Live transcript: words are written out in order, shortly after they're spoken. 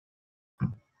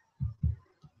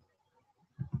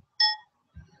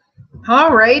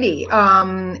Alrighty.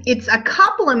 It's a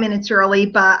couple of minutes early,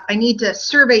 but I need to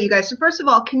survey you guys. So first of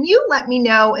all, can you let me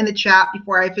know in the chat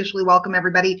before I officially welcome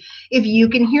everybody if you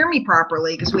can hear me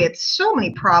properly? Because we had so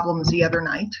many problems the other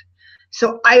night.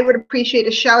 So I would appreciate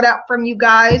a shout out from you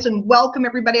guys and welcome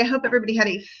everybody. I hope everybody had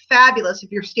a fabulous,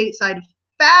 if you're stateside,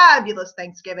 fabulous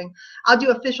Thanksgiving. I'll do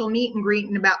official meet and greet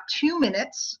in about 2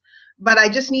 minutes, but I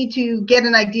just need to get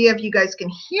an idea if you guys can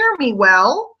hear me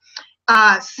well.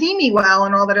 See me well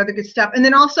and all that other good stuff. And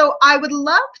then also I would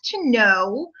love to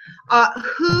know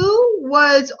who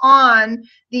was on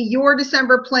the Your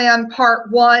December Plan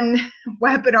Part 1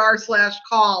 webinar /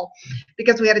 call,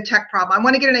 because we had a tech problem. I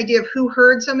want to get an idea of who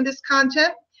heard some of this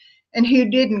content and who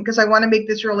didn't, because I want to make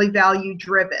this really value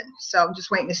driven. So I'm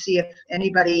just waiting to see if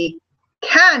anybody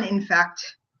can in fact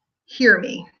hear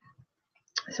me.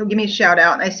 So give me a shout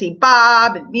out. And I see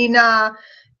Bob and Nina,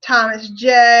 Thomas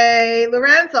J,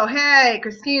 Lorenzo, hey,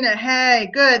 Christina, hey,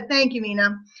 good, thank you,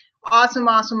 Mina. Awesome,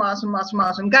 awesome, awesome, awesome,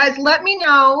 awesome. Guys, let me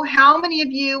know how many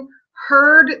of you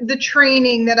heard the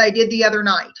training that I did the other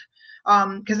night,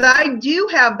 because I do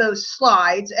have those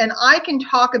slides and I can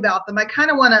talk about them. I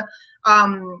kind of want to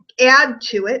add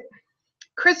to it.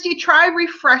 Christy, try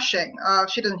refreshing.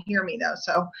 She doesn't hear me though,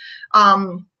 so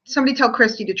somebody tell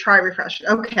Christy to try refreshing.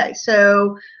 Okay,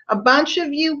 so a bunch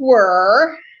of you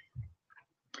were.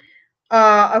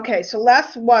 Okay, so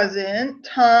Les wasn't.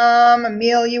 Tom,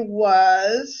 Amelia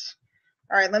was.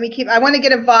 All right, let me keep. I want to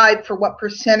get a vibe for what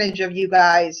percentage of you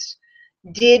guys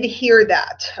did hear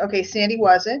that. Okay, Sandy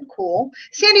wasn't. Cool.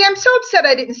 Sandy, I'm so upset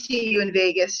I didn't see you in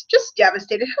Vegas. Just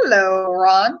devastated. Hello,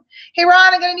 Ron. Hey,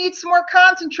 Ron, I'm going to need some more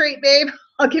concentrate, babe.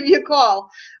 I'll give you a call.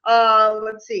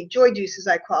 Let's see. Joy juice, as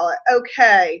I call it.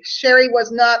 Okay, Sherry was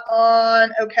not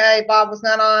on. Okay, Bob was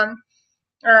not on.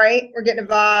 All right, we're getting a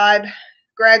vibe.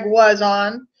 Greg was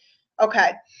on.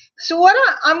 Okay, so what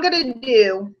I'm going to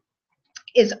do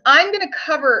is I'm going to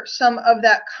cover some of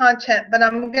that content, but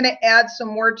I'm going to add some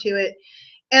more to it.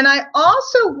 And I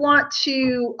also want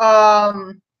to,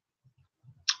 I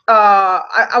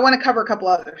want to cover a couple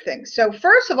other things. So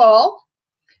first of all,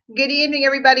 good evening,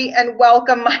 everybody, and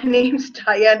welcome. My name's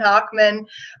Diane Hockman.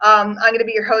 I'm going to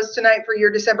be your host tonight for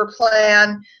Your December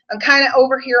Plan. I'm kind of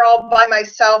over here all by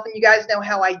myself, and you guys know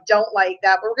how I don't like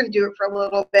that, but we're going to do it for a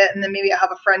little bit, and then maybe I'll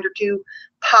have a friend or two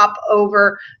pop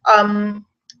over.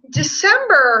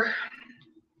 December,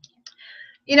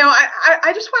 you know,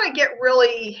 I just want to get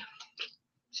really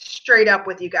straight up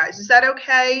with you guys. Is that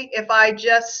okay if I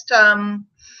just,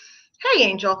 hey,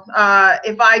 Angel,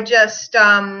 if I just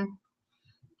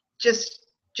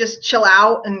chill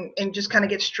out and just kind of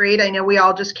get straight? I know we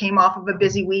all just came off of a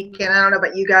busy weekend. I don't know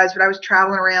about you guys, but I was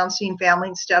traveling around seeing family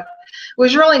and stuff. It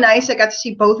was really nice. I got to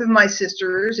see both of my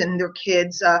sisters and their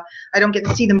kids. I don't get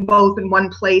to see them both in one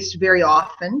place very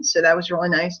often, so that was really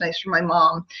nice for my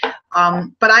mom.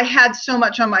 But I had so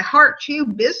much on my heart too,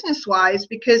 business-wise,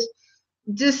 because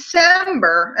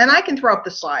December, and I can throw up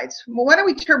the slides. Well, why don't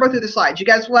we turbo through the slides? You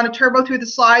guys want to turbo through the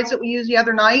slides that we used the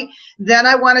other night? Then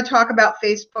I want to talk about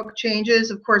Facebook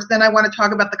changes. Of course, then I want to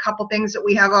talk about the couple things that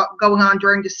we have going on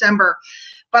during December.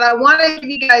 But I want to give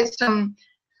you guys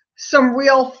some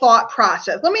real thought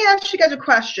process. Let me ask you guys a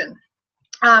question.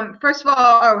 First of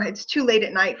all, oh, it's too late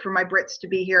at night for my Brits to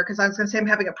be here, because I was going to say I'm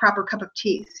having a proper cup of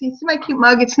tea. See my cute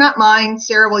mug? It's not mine.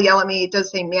 Sarah will yell at me. It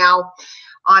does say meow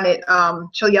on it.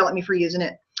 She'll yell at me for using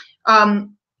it.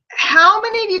 How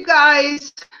many of you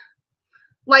guys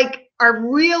are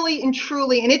really and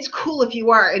truly, and it's cool if you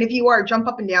are, and if you are, jump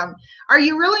up and down, are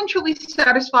you really and truly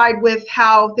satisfied with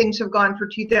how things have gone for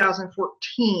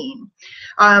 2014?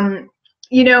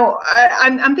 You know,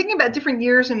 I'm thinking about different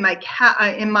years in my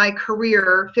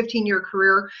career, 15-year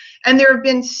career, and there have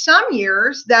been some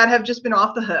years that have just been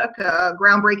off the hook,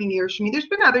 groundbreaking years for me. There's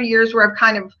been other years where I've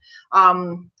kind of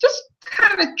just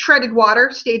kind of treaded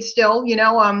water, stayed still, you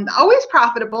know, always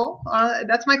profitable.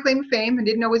 That's my claim to fame. I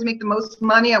didn't always make the most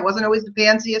money. I wasn't always the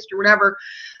fanciest or whatever,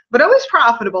 but always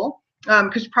profitable,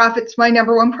 because profit's my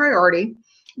 #1 priority.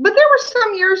 But there were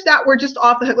some years that were just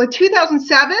off the hook, like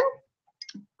 2007.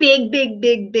 Big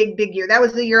year. That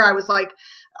was the year I was like,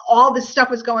 all this stuff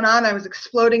was going on. I was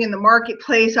exploding in the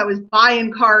marketplace. I was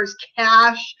buying cars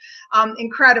cash.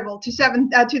 Incredible.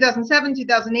 2007,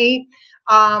 2008.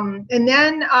 And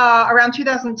then around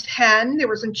 2010, there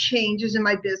were some changes in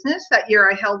my business. That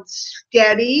year I held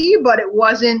steady, but it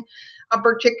wasn't a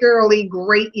particularly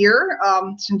great year.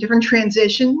 Some different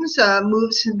transitions,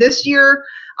 moves. This year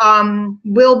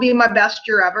will be my best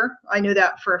year ever. I know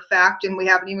that for a fact, and we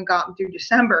haven't even gotten through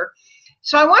December.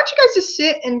 So I want you guys to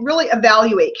sit and really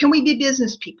evaluate. Can we be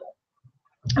business people?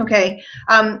 Okay,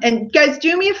 and guys,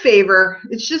 do me a favor.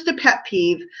 It's just a pet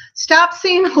peeve. Stop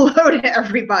saying hello to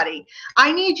everybody.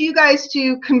 I need you guys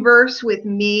to converse with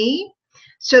me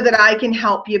so that I can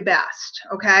help you best.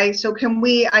 Okay, so can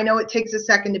we, I know it takes a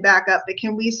second to back up, but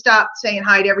can we stop saying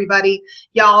hi to everybody?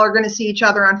 Y'all are going to see each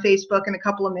other on Facebook in a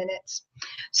couple of minutes.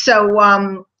 So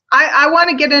I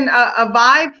want to get a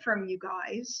vibe from you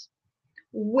guys.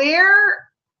 Where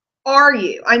are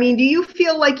you? I mean, do you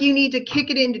feel like you need to kick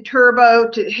it into turbo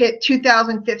to hit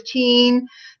 2015?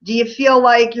 Do you feel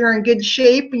like you're in good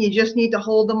shape and you just need to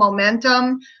hold the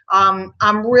momentum?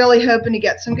 I'm really hoping to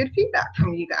get some good feedback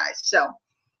from you guys. So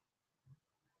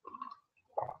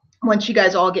once you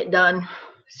guys all get done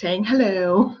saying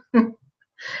hello, and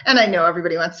I know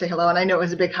everybody wants to say hello, and I know it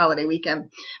was a big holiday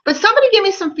weekend, but somebody give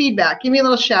me some feedback. Give me a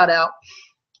little shout out.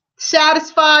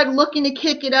 Satisfied, looking to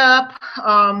kick it up.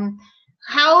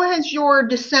 How has your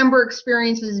December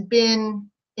experiences been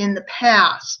in the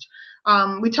past?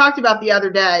 We talked about the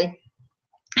other day.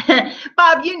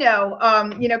 Bob, you know,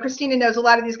 Christina knows, a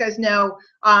lot of these guys know.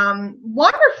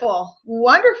 Wonderful,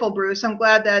 wonderful, Bruce. I'm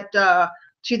glad that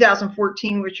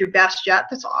 2014 was your best yet.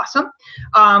 That's awesome.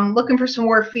 Looking for some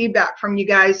more feedback from you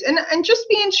guys, and just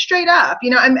being straight up, you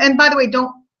know, and by the way,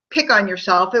 don't pick on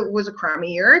yourself. It was a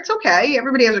crummy year. It's okay.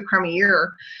 Everybody has a crummy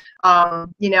year.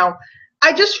 You know,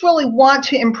 I just really want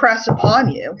to impress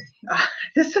upon you.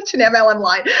 This is such an MLM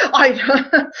line.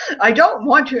 I don't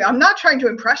want to. I'm not trying to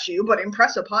impress you, but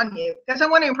impress upon you, because I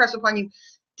want to impress upon you.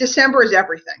 December is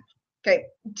everything. Okay,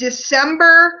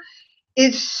 December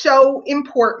is so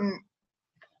important.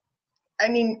 I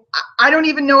mean, I don't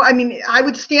even know. I mean, I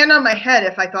would stand on my head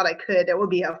if I thought I could. That would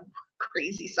be a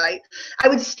crazy sight. I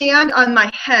would stand on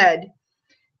my head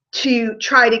to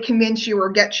try to convince you or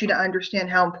get you to understand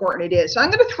how important it is. So I'm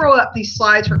going to throw up these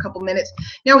slides for a couple minutes.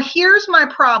 Now, here's my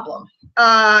problem.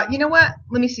 You know what?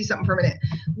 Let me see something for a minute.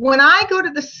 When I go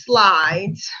to the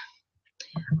slides,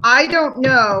 I don't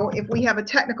know if we have a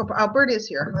technical. Oh, Bert is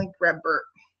here. Let me grab Bert.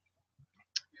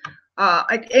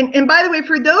 And by the way,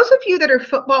 for those of you that are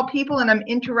football people and I'm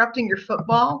interrupting your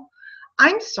football,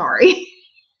 I'm sorry.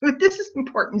 But this is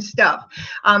important stuff.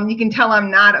 You can tell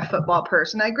I'm not a football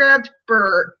person. I grabbed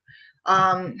Bert.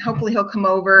 Hopefully he'll come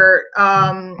over.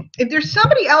 If there's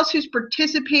somebody else who's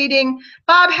participating,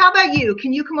 Bob, how about you?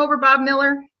 Can you come over, Bob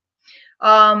Miller?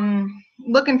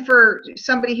 Looking for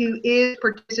somebody who is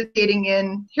participating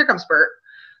in. Here comes Bert.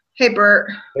 Hey,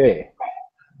 Bert. Hey.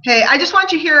 Hey, I just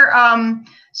want you here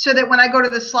so that when I go to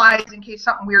the slides, in case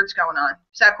something weird's going on.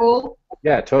 Is that cool?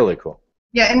 Yeah, totally cool.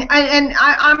 Yeah, and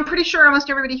I'm pretty sure almost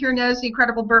everybody here knows the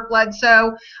incredible Bert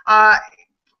Bledsoe.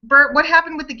 Bert, what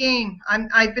happened with the game?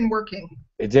 I've been working.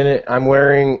 It didn't. I'm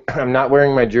not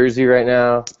wearing my jersey right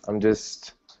now. I'm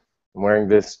wearing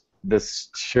this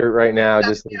shirt right now.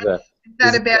 Is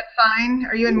that a bad sign?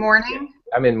 Are you in mourning?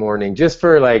 I'm in mourning, just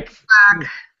for like.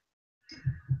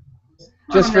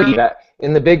 Just for that.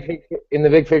 In the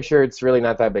big picture, it's really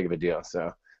not that big of a deal.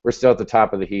 So we're still at the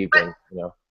top of the heap, and you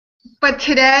know. But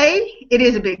today, it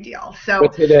is a big deal. So.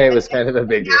 But today it was kind of a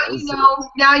big deal.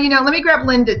 Now you know. Let me grab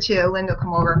Linda too. Linda,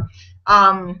 come over.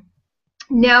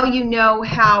 Now you know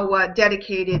how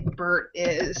dedicated Bert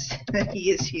is. That he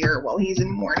is here while he's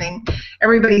in mourning.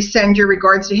 Everybody send your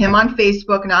regards to him on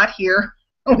Facebook, not here.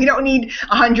 We don't need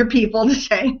 100 people to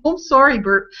say, oh, sorry,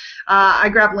 Bert. I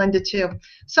grabbed Linda, too.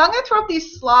 So I'm going to throw up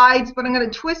these slides, but I'm going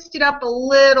to twist it up a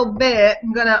little bit.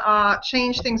 I'm going to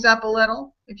change things up a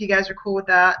little, if you guys are cool with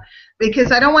that,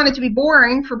 because I don't want it to be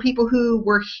boring for people who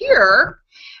were here,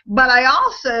 but I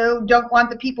also don't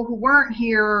want the people who weren't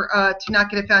here to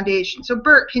not get a foundation. So,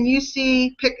 Bert, can you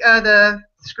see the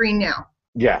screen now?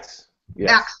 Yes. Yes.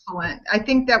 Excellent. I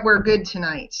think that we're good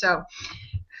tonight. So,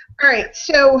 all right.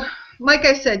 So, like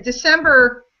I said,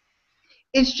 December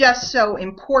is just so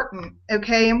important,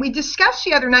 okay? And we discussed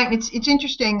the other night, and it's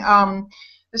interesting,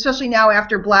 especially now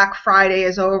after Black Friday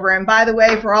is over. And by the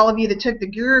way, for all of you that took the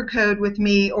Guru Code with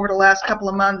me over the last couple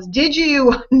of months, did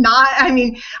you not? I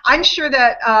mean, I'm sure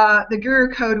that the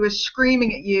Guru Code was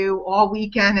screaming at you all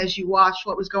weekend as you watched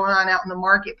what was going on out in the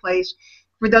marketplace.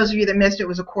 For those of you that missed it,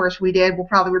 was a course we did. We'll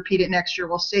probably repeat it next year.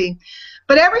 We'll see.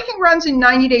 But everything runs in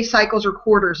 90-day cycles or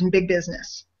quarters in big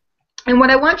business. And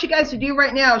what I want you guys to do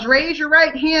right now is raise your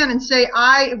right hand and say,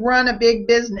 I run a big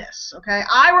business, okay?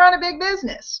 I run a big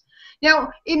business.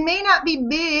 Now, it may not be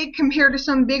big compared to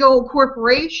some big old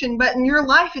corporation, but in your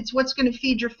life, it's what's going to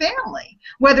feed your family,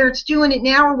 whether it's doing it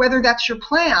now or whether that's your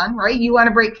plan, right? You want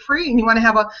to break free and you want to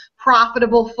have a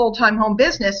profitable full-time home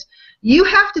business. You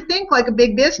have to think like a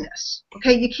big business,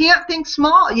 okay? You can't think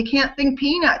small. You can't think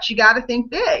peanuts. You got to think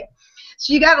big.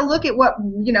 So you got to look at what,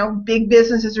 you know, big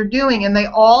businesses are doing, and they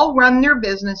all run their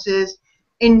businesses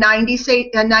in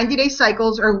 90-day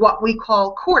cycles, or what we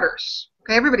call quarters.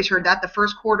 Okay, everybody's heard that, the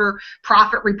first quarter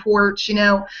profit reports. You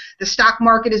know, the stock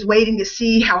market is waiting to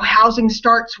see how housing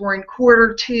starts. We're in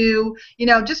quarter two. You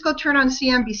know, just go turn on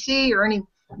CNBC or any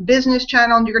business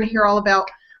channel and you're going to hear all about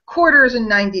quarters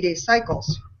and 90-day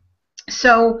cycles.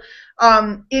 So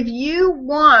if you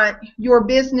want your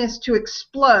business to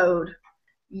explode,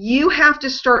 you have to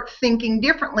start thinking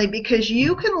differently, because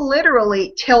you can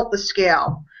literally tilt the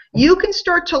scale. You can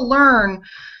start to learn.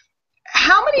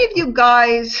 How many of you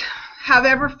guys have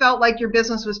ever felt like your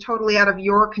business was totally out of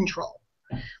your control?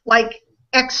 Like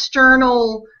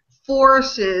external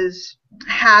forces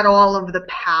had all of the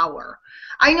power.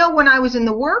 I know when I was in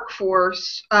the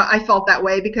workforce, I felt that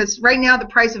way, because right now the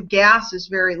price of gas is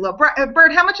very low.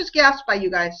 Bert, how much is gas by you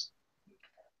guys?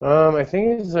 I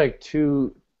think it's like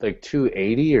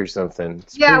 280 or something.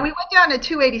 It's yeah, pretty... we went down to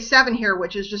 287 here,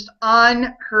 which is just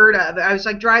unheard of. I was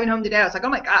like driving home today. I was like, oh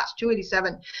my gosh,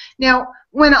 287. Now,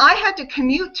 when I had to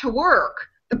commute to work,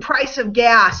 the price of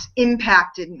gas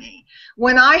impacted me.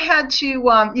 When I had to, you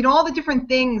know, all the different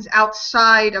things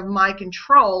outside of my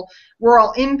control were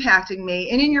all impacting me.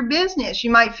 And in your business, you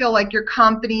might feel like your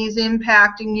company is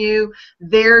impacting you,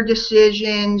 their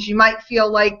decisions. You might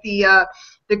feel like the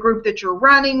group that you're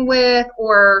running with,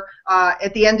 or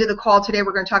at the end of the call today,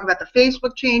 we're going to talk about the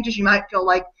Facebook changes. You might feel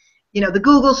like, you know, the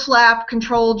Google slap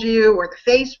controlled you, or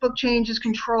the Facebook changes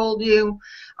controlled you.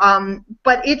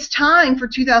 But it's time for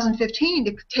 2015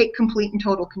 to take complete and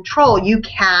total control. You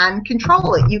can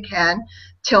control it. You can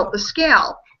tilt the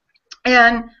scale.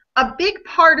 And a big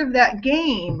part of that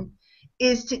game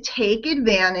is to take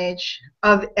advantage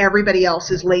of everybody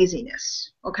else's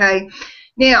laziness. Okay?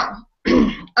 Now,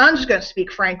 I'm just going to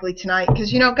speak frankly tonight,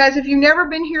 because, you know, guys, if you've never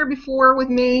been here before with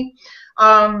me,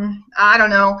 I don't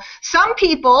know. Some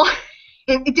people,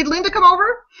 did Linda come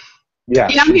over? Yeah,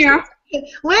 I'm here.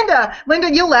 Linda,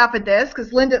 you'll laugh at this,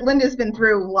 because Linda's been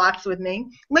through lots with me.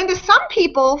 Linda, some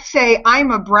people say I'm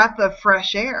a breath of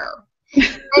fresh air.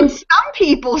 And some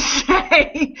people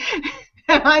say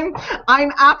that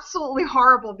I'm absolutely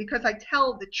horrible because I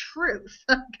tell the truth.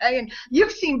 Okay, and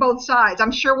you've seen both sides.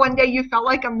 I'm sure one day you felt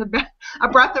like I'm a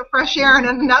breath of fresh air, and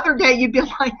another day you'd be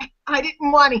like, I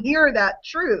didn't want to hear that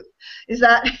truth. Has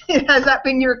that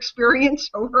been your experience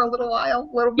over a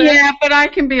little bit? Yeah, but I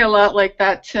can be a lot like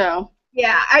that too.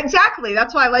 Yeah, exactly.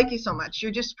 That's why I like you so much.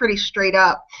 You're just pretty straight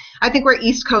up. I think we're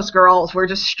East Coast girls. We're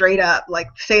just straight up, like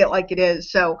say it like it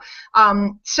is. So,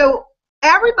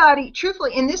 everybody,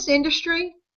 truthfully, in this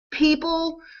industry,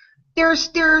 people, there's,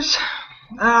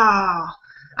 I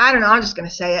don't know. I'm just gonna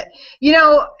say it. You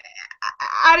know,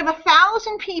 out of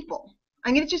 1,000 people,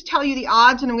 I'm gonna just tell you the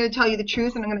odds, and I'm gonna tell you the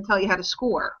truth, and I'm gonna tell you how to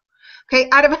score. Okay,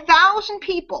 out of 1,000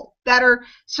 people that are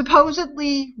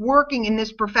supposedly working in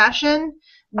this profession,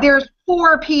 there's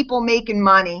 4 people making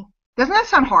money. Doesn't that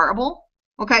sound horrible?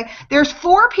 Okay, there's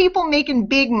 4 people making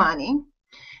big money.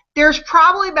 There's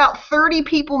probably about 30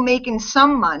 people making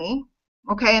some money.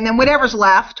 Okay, and then whatever's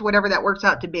left, whatever that works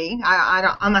out to be,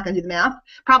 I'm not going to do the math.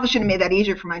 Probably should have made that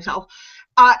easier for myself.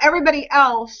 Everybody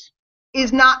else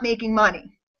is not making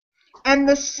money. And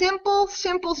the simple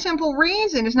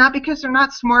reason is not because they're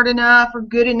not smart enough or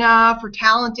good enough or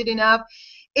talented enough.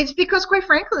 It's because, quite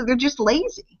frankly, they're just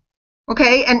lazy.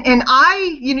 Okay, and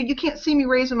I, you know, you can't see me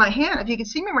raising my hand. If you can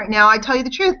see me right now, I tell you the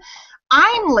truth.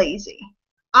 I'm lazy.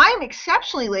 I'm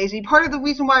exceptionally lazy. Part of the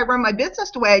reason why I run my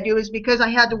business the way I do is because I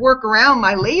had to work around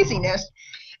my laziness,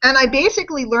 and I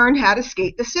basically learned how to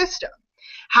skate the system.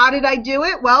 How did I do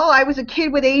it? Well, I was a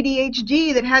kid with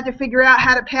ADHD that had to figure out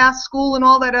how to pass school and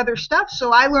all that other stuff,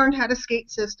 so I learned how to skate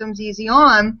systems easy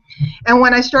on. And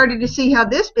when I started to see how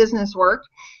this business worked,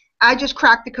 I just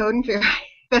cracked the code and figured,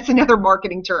 that's another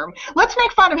marketing term. Let's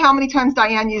make fun of how many times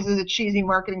Diane uses a cheesy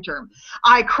marketing term.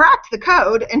 I cracked the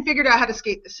code and figured out how to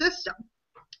skate the system.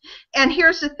 And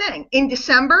here's the thing. In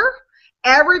December,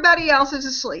 everybody else is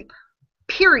asleep.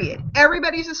 Period.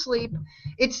 Everybody's asleep.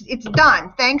 It's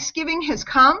done. Thanksgiving has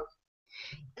come.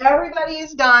 Everybody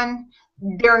is done.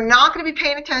 They're not going to be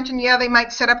paying attention. Yeah, they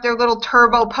might set up their little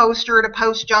turbo poster to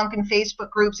post junk in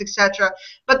Facebook groups, etc.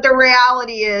 But the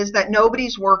reality is that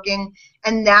nobody's working,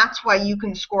 and that's why you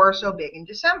can score so big in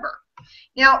December.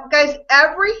 Now, guys,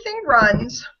 everything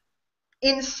runs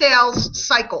in sales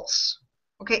cycles.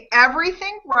 Okay,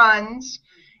 everything runs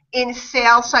in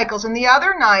sales cycles. And the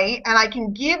other night, and I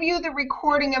can give you the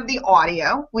recording of the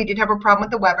audio. We did have a problem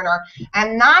with the webinar.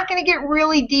 I'm not going to get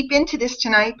really deep into this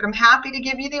tonight, but I'm happy to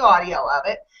give you the audio of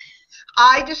it.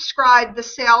 I described the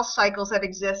sales cycles that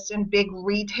exist in big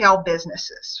retail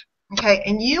businesses. Okay,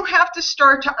 and you have to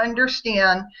start to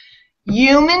understand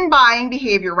human buying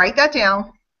behavior. Write that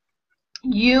down.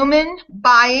 human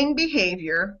buying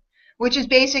behavior, which is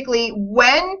basically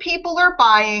when people are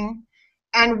buying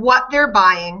and what they're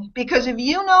buying. Because if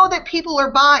you know that people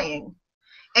are buying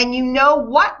and you know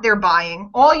what they're buying,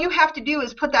 all you have to do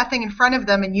is put that thing in front of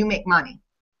them and you make money.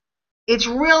 It's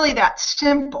really that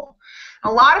simple.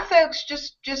 A lot of folks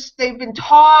just they've been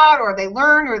taught or they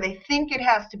learn or they think it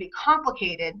has to be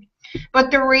complicated. But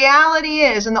the reality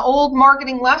is, and the old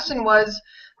marketing lesson was,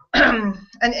 and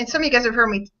some of you guys have heard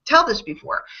me tell this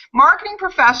before, marketing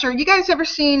professor, you guys ever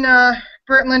seen,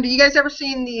 Bert and Linda, you guys ever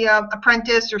seen The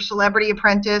Apprentice or Celebrity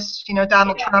Apprentice,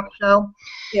 Donald Trump show?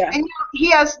 Yeah. And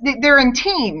he has, they're in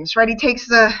teams, right? He takes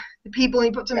the people and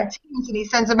he puts them in teams and he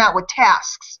sends them out with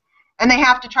tasks. And they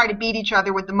have to try to beat each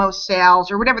other with the most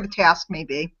sales or whatever the task may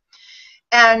be.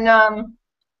 And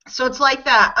so it's like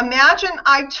that. Imagine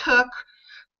I took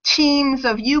teams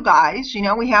of you guys.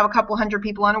 We have a couple hundred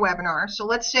people on a webinar. So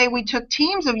let's say we took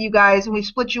teams of you guys and we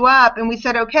split you up and we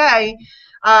said, okay,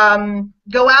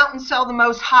 go out and sell the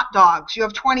most hot dogs. You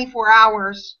have 24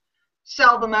 hours,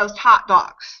 sell the most hot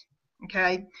dogs.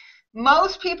 Okay.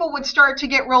 Most people would start to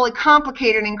get really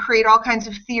complicated and create all kinds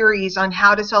of theories on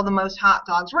how to sell the most hot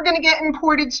dogs. We're going to get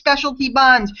imported specialty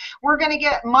buns. We're going to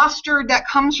get mustard that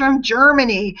comes from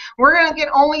Germany. We're going to get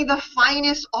only the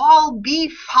finest all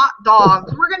beef hot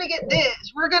dogs. We're going to get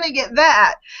this. We're going to get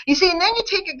that. You see, and then you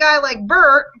take a guy like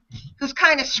Bert, who's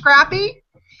kind of scrappy,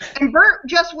 and Bert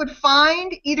just would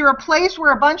find either a place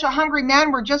where a bunch of hungry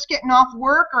men were just getting off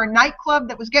work or a nightclub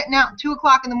that was getting out at 2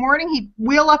 o'clock in the morning. He'd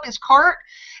wheel up his cart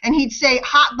and he'd say,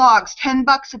 hot dogs, $10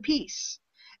 a piece.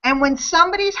 And when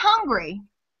somebody's hungry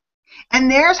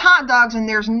and there's hot dogs and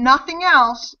there's nothing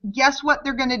else, guess what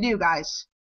they're going to do, guys?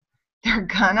 They're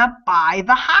going to buy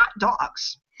the hot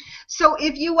dogs. So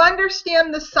if you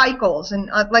understand the cycles, and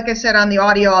like I said on the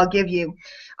audio I'll give you,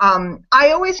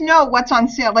 I always know what's on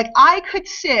sale. Like I could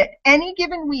sit any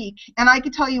given week and I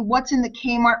could tell you what's in the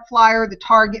Kmart flyer, the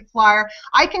Target flyer.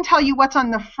 I can tell you what's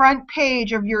on the front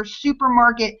page of your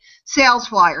supermarket sales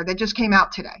flyer that just came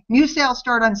out today. New sales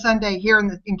start on Sunday here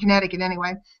in Connecticut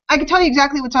anyway. I can tell you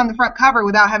exactly what's on the front cover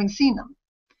without having seen them.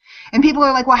 And people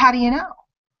are like, well, how do you know?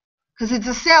 Because it's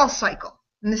a sales cycle.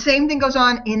 And the same thing goes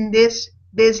on in this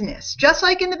business. Just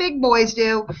like in the big boys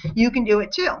do, you can do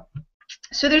it too.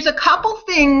 So there's a couple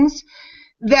things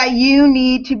that you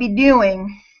need to be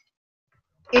doing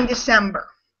in December,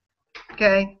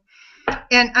 okay?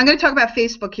 And I'm going to talk about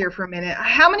Facebook here for a minute.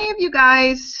 How many of you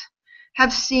guys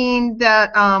have seen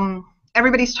that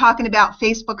everybody's talking about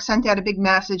Facebook sent out a big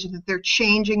message that they're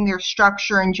changing their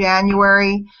structure in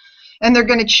January and they're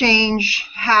going to change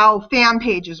how fan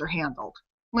pages are handled?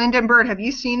 Linda and Bert, have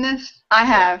you seen this? I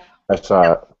have. I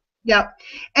saw it. Yep.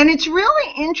 And it's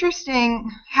really interesting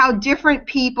how different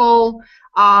people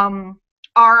are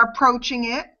approaching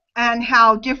it and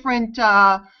how different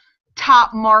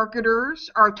top marketers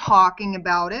are talking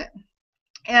about it.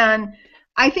 And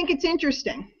I think it's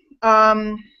interesting.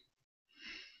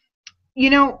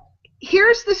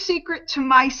 Here's the secret to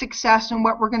my success and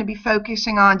what we're going to be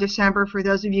focusing on December for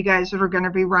those of you guys that are going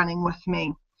to be running with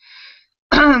me.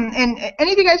 And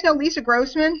any of you guys know Lisa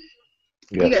Grossman?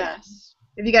 Yes.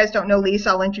 If you guys don't know Lisa,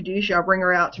 I'll introduce you. I'll bring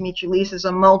her out to meet you. Lisa's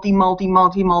a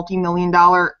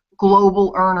multi-million-dollar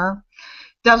global earner.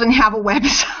 Doesn't have a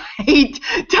website.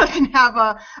 Doesn't have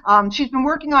a. She's been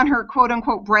working on her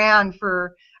quote-unquote brand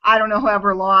for I don't know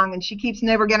however long, and she keeps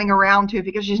never getting around to it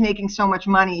because she's making so much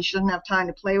money. She doesn't have time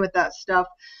to play with that stuff.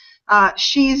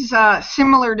 She's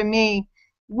similar to me.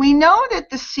 We know that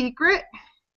the secret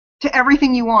to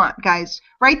everything you want, guys,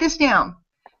 write this down.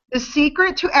 The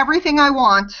secret to everything I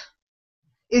want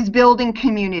is building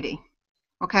community,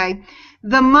 okay?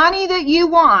 The money that you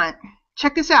want,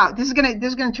 check this out. This is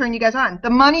gonna turn you guys on. The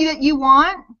money that you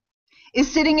want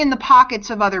is sitting in the pockets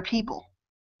of other people,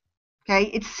 okay?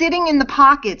 It's sitting in the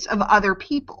pockets of other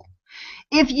people.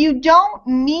 If you don't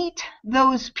meet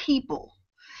those people,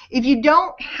 if you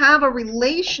don't have a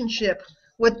relationship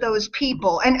with those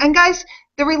people, and guys,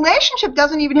 the relationship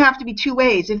doesn't even have to be two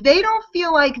ways. If they don't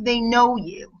feel like they know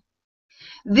you,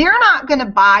 they're not going to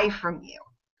buy from you.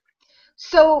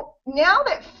 So now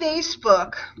that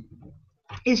Facebook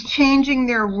is changing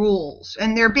their rules,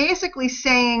 and they're basically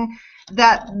saying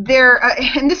that they're,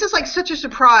 and this is like such a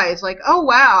surprise, like, oh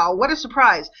wow, what a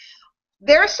surprise.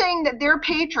 They're saying that their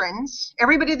patrons,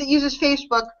 everybody that uses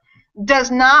Facebook, does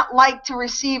not like to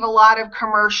receive a lot of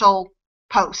commercial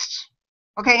posts.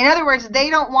 Okay, in other words,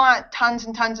 they don't want tons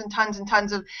and tons and tons and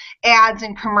tons of ads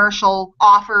and commercial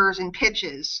offers and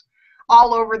pitches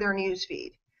all over their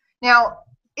newsfeed. Now,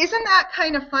 isn't that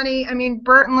kind of funny? I mean,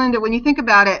 Bert and Linda, when you think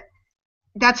about it,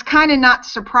 that's kind of not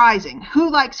surprising. Who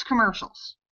likes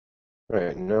commercials?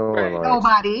 Right. No one Right. likes.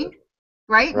 Nobody, right?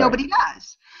 Right. Nobody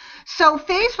does. So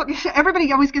Facebook,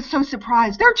 everybody always gets so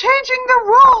surprised. They're changing the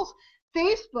rules.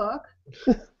 Facebook.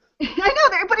 I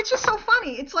know, but it's just so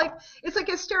funny. It's like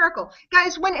hysterical,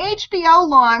 guys. When HBO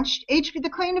launched, the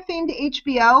claim to fame to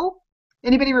HBO.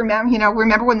 Anybody remember?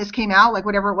 Remember when this came out? Like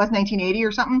whatever it was, 1980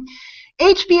 or something.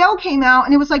 HBO came out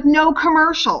and it was like no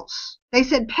commercials. They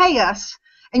said pay us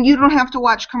and you don't have to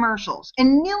watch commercials.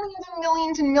 And millions and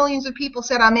millions and millions of people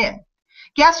said I'm in.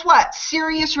 Guess what?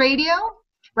 Sirius Radio.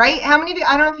 Right? How many of you,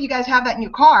 I don't know if you guys have that in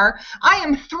your car. I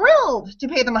am thrilled to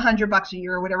pay them $100 a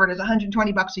year or whatever it is,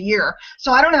 $120 a year.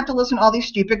 So I don't have to listen to all these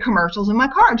stupid commercials in my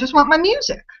car. I just want my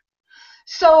music.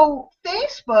 So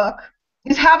Facebook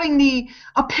is having the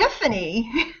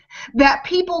epiphany that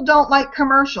people don't like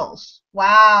commercials.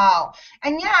 Wow.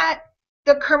 And yet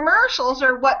the commercials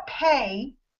are what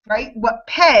pay, right? What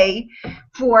pay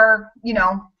for,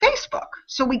 Facebook.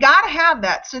 So we got to have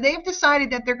that. So they've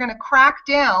decided that they're going to crack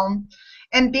down.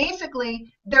 And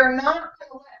basically, they're not going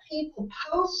to let people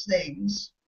post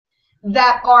things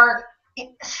that are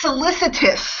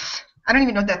solicitous. I don't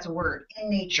even know if that's a word, in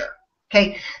nature.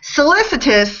 Okay,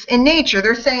 solicitous in nature.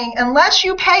 They're saying, unless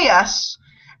you pay us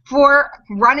for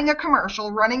running a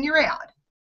commercial, running your ad,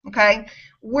 okay,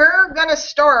 we're going to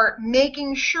start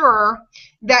making sure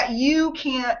that you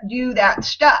can't do that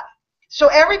stuff. So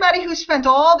everybody who spent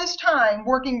all this time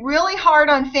working really hard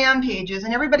on fan pages,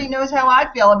 and everybody knows how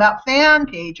I feel about fan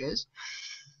pages,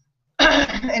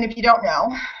 and if you don't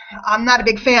know, I'm not a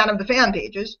big fan of the fan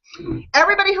pages.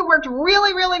 Everybody who worked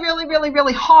really, really, really, really,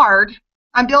 really hard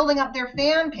on building up their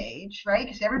fan page, right,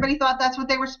 because everybody thought that's what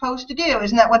they were supposed to do.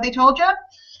 Isn't that what they told you?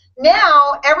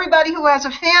 Now, everybody who has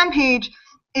a fan page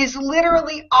is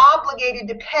literally obligated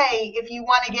to pay if you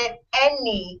want to get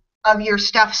any of your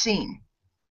stuff seen.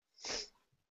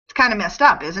 It's kind of messed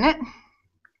up, isn't it?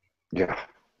 Yeah.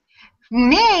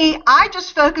 Me, I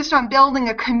just focused on building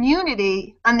a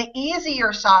community on the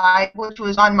easier side, which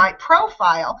was on my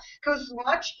profile, because it was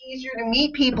much easier to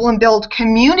meet people and build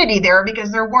community there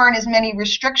because there weren't as many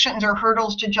restrictions or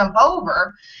hurdles to jump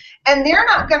over. And they're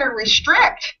not going to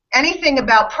restrict anything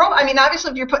about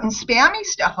obviously if you're putting spammy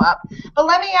stuff up. But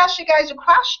let me ask you guys a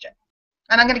question,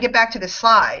 and I'm going to get back to this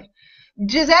slide.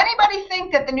 Does anybody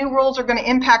think that the new rules are going to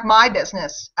impact my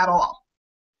business at all?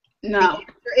 No. The answer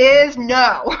is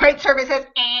no. Right? Survey says,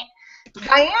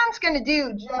 Diane's going to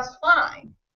do just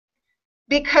fine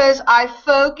because I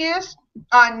focused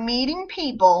on meeting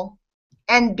people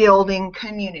and building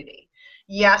community.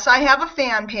 Yes, I have a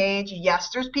fan page. Yes,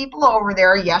 there's people over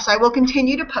there. Yes, I will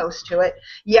continue to post to it.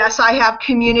 Yes, I have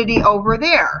community over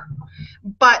there.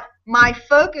 But my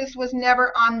focus was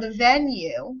never on the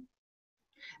venue.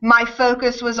 My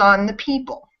focus was on the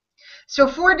people. So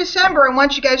for December, I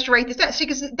want you guys to write this down. See,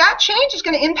 because that change is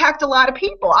going to impact a lot of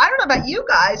people. I don't know about you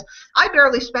guys. I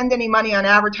barely spend any money on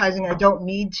advertising. I don't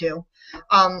need to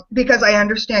because I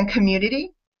understand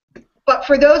community. But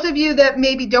for those of you that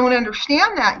maybe don't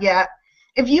understand that yet,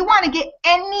 if you want to get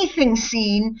anything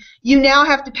seen, you now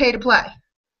have to pay to play.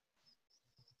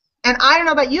 And I don't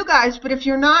know about you guys, but if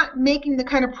you're not making the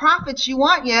kind of profits you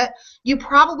want yet, you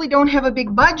probably don't have a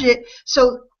big budget.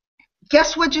 So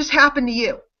guess what just happened to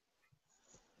you?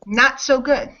 Not so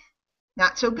good.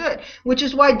 Not so good. Which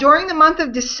is why during the month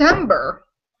of December,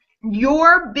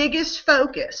 your biggest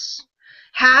focus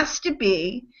has to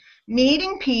be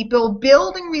meeting people,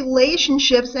 building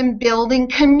relationships, and building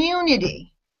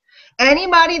community.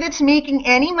 Anybody that's making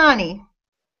any money,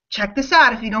 check this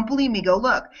out. If you don't believe me, go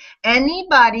look.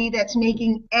 Anybody that's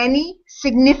making any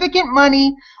significant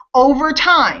money over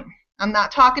time, I'm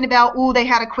not talking about, ooh, they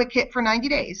had a quick hit for 90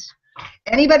 days.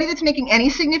 Anybody that's making any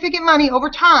significant money over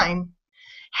time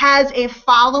has a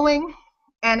following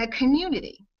and a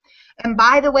community. And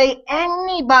by the way,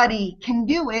 anybody can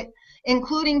do it,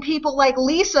 including people like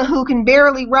Lisa, who can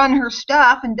barely run her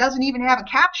stuff and doesn't even have a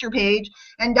capture page,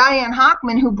 and Diane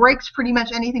Hockman, who breaks pretty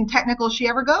much anything technical she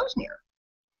ever goes near.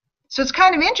 So it's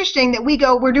kind of interesting that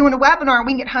we're doing a webinar and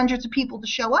we can get hundreds of people to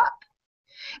show up.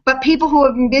 But people who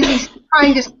have been busy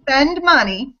trying to spend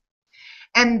money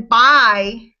and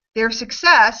buy their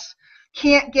success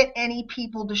can't get any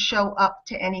people to show up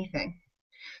to anything.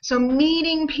 So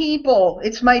meeting people,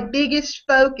 it's my biggest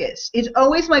focus. It's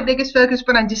always my biggest focus,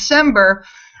 but on December,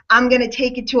 I'm going to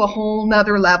take it to a whole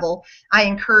nother level. I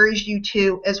encourage you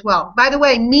to as well. By the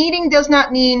way, meeting does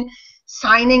not mean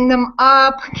signing them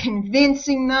up,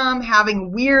 convincing them,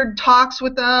 having weird talks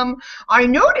with them. I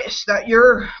noticed that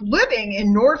you're living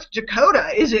in North Dakota.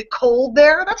 Is it cold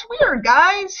there? That's weird,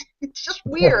 guys. It's just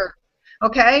weird.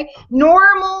 Okay?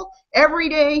 Normal,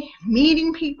 everyday,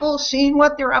 meeting people, seeing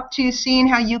what they're up to, seeing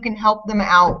how you can help them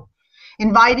out.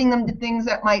 inviting them to things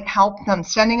that might help them,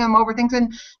 sending them over things.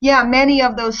 And yeah, many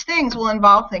of those things will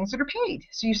involve things that are paid.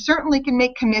 So you certainly can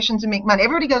make commissions and make money.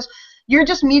 Everybody goes, you're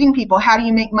just meeting people. How do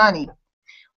you make money?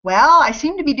 Well, I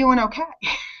seem to be doing okay.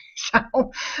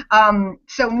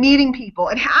 So meeting people,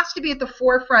 it has to be at the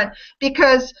forefront,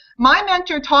 because my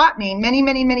mentor taught me many,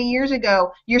 many, many years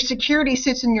ago, your security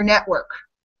sits in your network.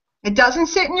 It doesn't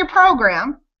sit in your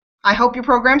program. I hope your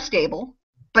program's stable,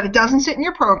 but it doesn't sit in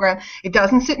your program. It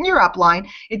doesn't sit in your upline.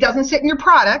 It doesn't sit in your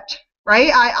product,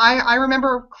 right? I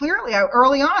remember clearly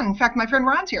early on, in fact, my friend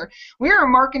Ron's here, we were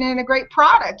marketing a great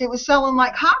product. It was selling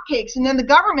like hotcakes, and then the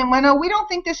government went, oh, we don't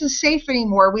think this is safe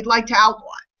anymore. We'd like to outlaw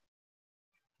it.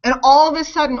 And all of a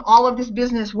sudden, all of this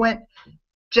business went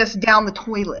just down the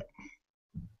toilet.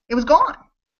 It was gone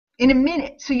in a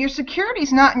minute. So your security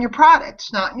is not in your product,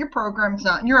 it's not in your program, it's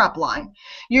not in your upline.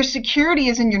 Your security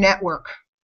is in your network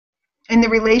and the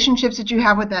relationships that you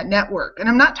have with that network. And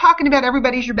I'm not talking about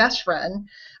everybody's your best friend.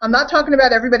 I'm not talking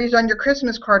about everybody's on your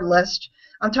Christmas card list.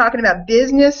 I'm talking about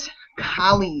business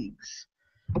colleagues.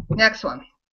 Next one.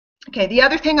 Okay, the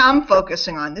other thing I'm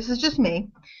focusing on, this is just me,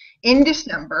 in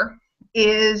December,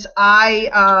 is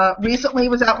I recently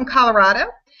was out in Colorado,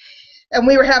 and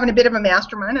we were having a bit of a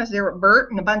mastermind. I was there with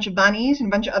Bert and a bunch of bunnies and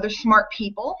a bunch of other smart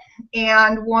people,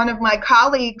 and one of my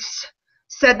colleagues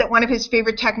said that one of his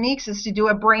favorite techniques is to do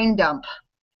a brain dump.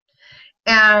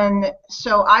 And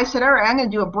so I said, all right, I'm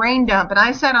going to do a brain dump. And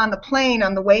I sat on the plane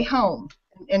on the way home,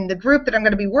 and the group that I'm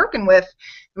going to be working with,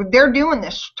 they're doing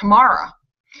this tomorrow,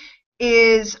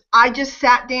 is I just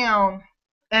sat down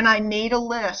and I made a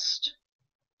list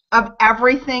of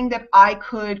everything that I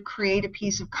could create a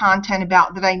piece of content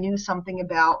about, that I knew something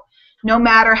about, no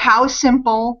matter how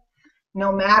simple,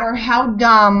 no matter how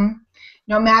dumb,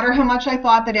 no matter how much I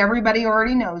thought that everybody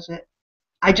already knows it.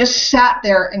 I just sat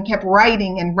there and kept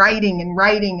writing and writing and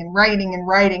writing and writing and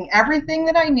writing everything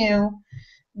that I knew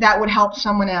that would help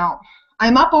someone out.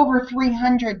 I'm up over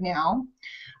 300 now.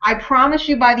 I promise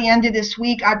you by the end of this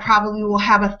week, I probably will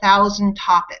have 1,000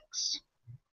 topics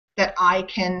that I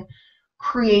can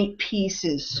create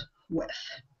pieces with.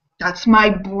 That's my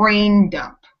brain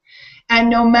dump.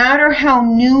 And no matter how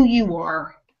new you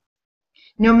are,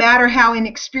 no matter how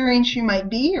inexperienced you might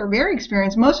be, or very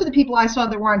experienced, most of the people I saw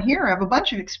that were on here have a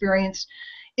bunch of experience.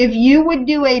 If you would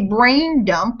do a brain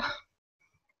dump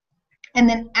and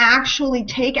then actually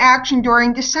take action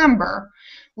during December,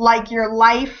 like your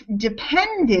life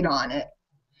depended on it,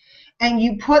 and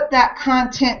you put that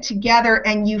content together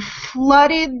and you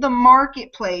flooded the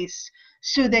marketplace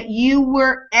so that you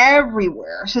were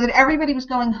everywhere, so that everybody was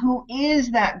going, who is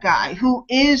that guy? Who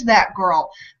is that girl?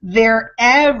 They're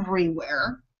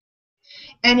everywhere.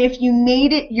 And if you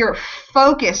made it your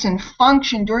focus and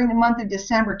function during the month of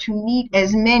December to meet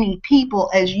as many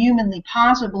people as humanly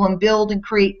possible and build and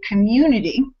create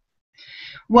community,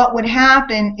 what would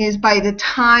happen is by the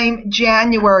time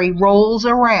January rolls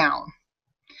around,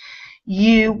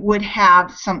 you would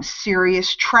have some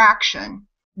serious traction.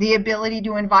 The ability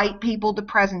to invite people to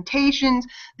presentations,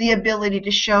 the ability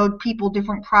to show people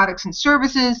different products and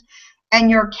services,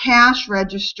 and your cash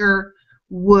register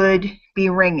would be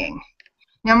ringing.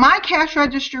 Now, my cash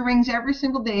register rings every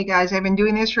single day, guys. I've been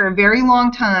doing this for a very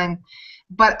long time,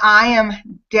 but I am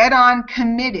dead on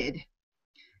committed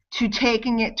to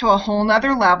taking it to a whole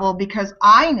nother level, because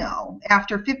I know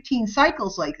after 15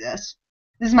 cycles like this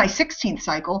is my 16th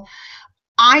cycle,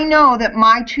 I know that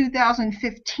my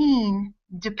 2015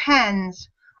 depends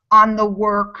on the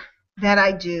work that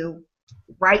I do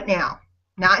right now.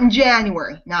 Not in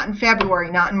January, not in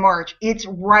February, not in March. It's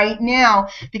right now,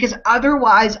 because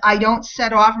otherwise I don't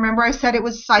set off. Remember I said it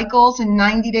was cycles and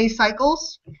 90-day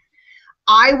cycles?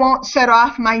 I won't set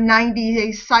off my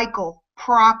 90-day cycle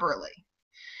properly,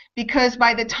 because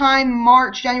by the time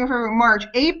March, January, February, March,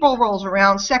 April rolls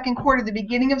around, second quarter, the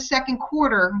beginning of second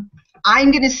quarter,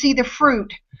 I'm going to see the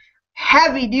fruit,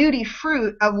 heavy-duty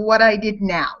fruit of what I did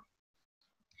now.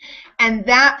 And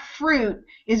that fruit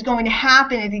is going to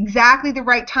happen at exactly the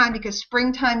right time, because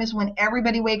springtime is when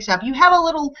everybody wakes up. You have a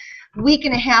little week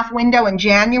and a half window in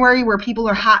January where people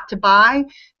are hot to buy,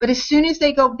 but as soon as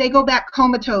they go back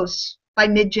comatose by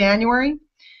mid-January.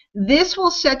 This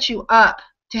will set you up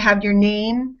to have your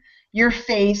name, your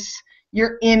face,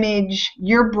 your image,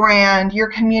 your brand, your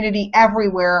community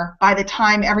everywhere by the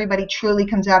time everybody truly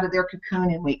comes out of their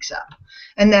cocoon and wakes up.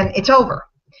 And then it's over.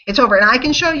 It's over. And I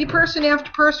can show you person after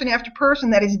person after person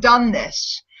that has done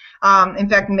this. In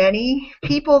fact, many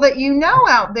people that you know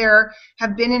out there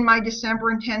have been in my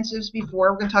December intensives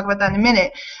before. We're going to talk about that in a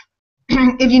minute.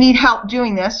 If you need help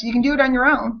doing this, you can do it on your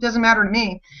own. It doesn't matter to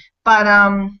me. But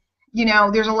You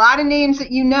know, there's a lot of names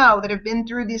that you know that have been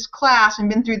through this class and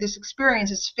been through this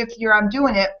experience. It's the 5th year I'm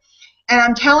doing it. And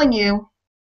I'm telling you,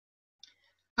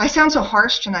 I sound so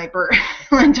harsh tonight, Bert.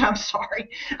 Linda, I'm sorry.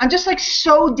 I'm just like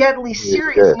so deadly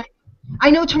serious. And I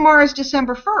know tomorrow's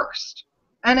December 1st.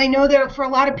 And I know that for a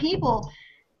lot of people,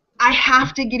 I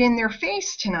have to get in their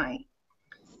face tonight.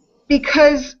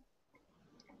 Because,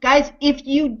 guys, if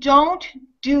you don't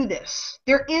do this,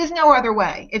 there is no other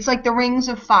way. It's like the rings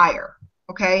of fire,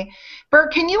 okay?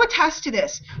 Bert, can you attest to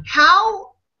this?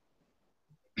 How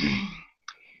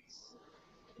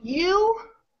you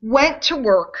went to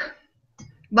work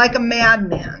like a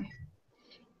madman,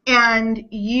 and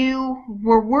you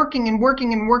were working and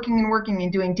working and working and working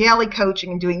and doing daily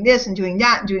coaching and doing this and doing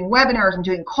that and doing webinars and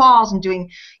doing calls and doing,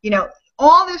 you know,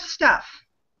 all this stuff.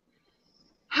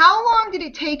 How long did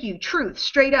it take you, truth,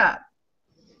 straight up,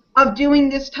 of doing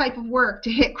this type of work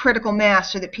to hit critical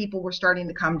mass so that people were starting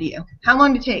to come to you? How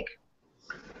long did it take?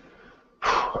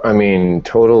 I mean,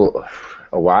 total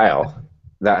a while.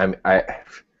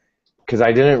 Because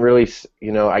I didn't really,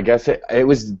 you know, I guess it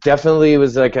was definitely, it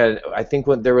was like I think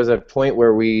when there was a point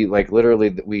where we like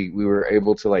literally we were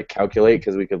able to like calculate,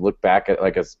 because we could look back at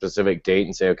like a specific date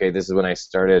and say, okay, this is when I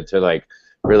started to like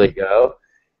really go.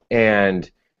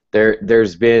 And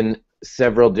there's been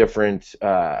several different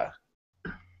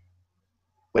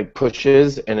like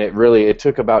pushes, and it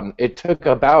took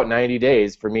about 90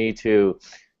 days for me to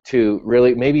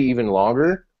really, maybe even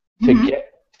longer,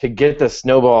 to get the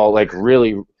snowball like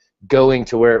really going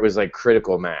to where it was like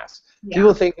critical mass. Yeah.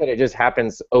 People think that it just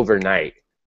happens overnight,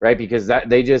 right? Because that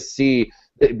they just see,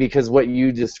 because what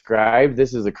you described,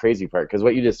 this is the crazy part, because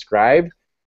what you described,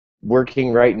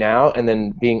 working right now and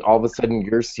then being all of a sudden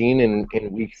you're seen in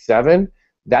week 7,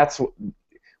 that's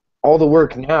all the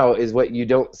work now is what you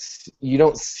don't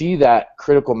see that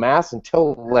critical mass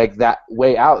until like that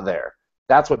way out there.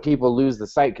 That's what people lose the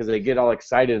sight, because they get all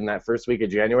excited in that first week of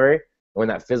January. When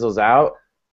that fizzles out,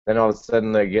 then all of a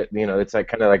sudden they get, you know, it's like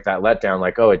kind of like that letdown,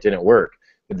 like, oh, it didn't work.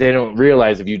 But they don't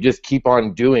realize if you just keep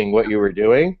on doing what you were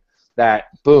doing, that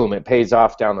boom, it pays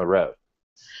off down the road.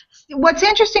 What's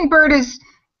interesting, Bert, is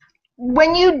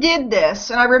when you did this,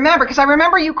 and I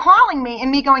remember you calling me and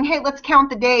me going, hey, let's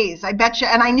count the days. I bet you,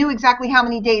 and I knew exactly how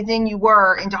many days in you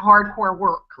were into hardcore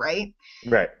work, right?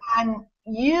 Right. And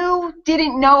you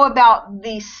didn't know about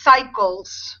the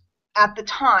cycles at the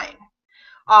time.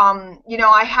 You know,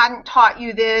 I hadn't taught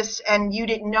you this, and you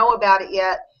didn't know about it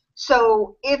yet.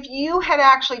 So if you had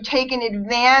actually taken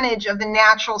advantage of the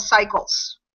natural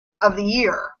cycles of the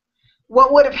year,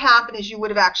 what would have happened is you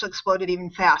would have actually exploded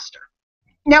even faster.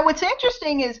 Now, what's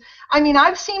interesting is, I mean,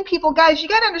 I've seen people, guys, you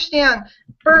got to understand,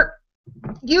 Bert,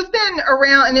 you've been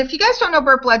around, and if you guys don't know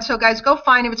Bert Bledsoe, guys, go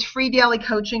find him. It's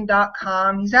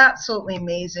freedailycoaching.com. He's absolutely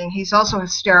amazing. He's also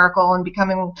hysterical and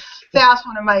becoming fast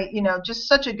one of my, you know, just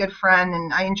such a good friend,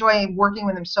 and I enjoy working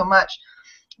with him so much.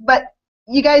 But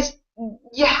you guys,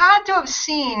 you had to have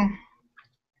seen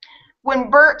when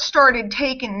Bert started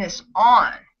taking this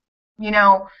on, you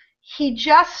know, he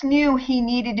just knew he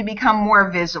needed to become more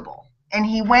visible. And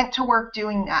he went to work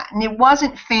doing that. And it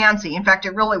wasn't fancy. In fact,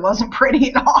 it really wasn't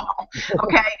pretty at all.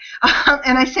 Okay?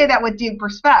 And I say that with due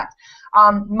respect.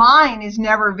 Mine is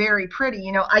never very pretty.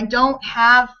 You know, I don't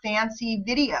have fancy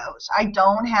videos. I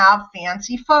don't have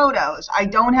fancy photos. I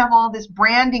don't have all this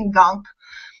branding gunk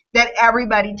that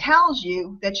everybody tells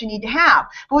you that you need to have.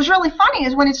 But what's really funny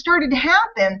is when it started to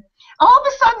happen, all of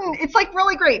a sudden, it's like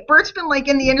really great. Bert's been like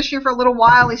in the industry for a little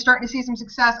while. He's starting to see some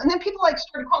success. And then people like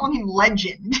started calling him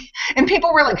legend. And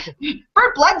people were like,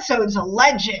 Bert Bledsoe is a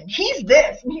legend. He's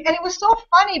this. And it was so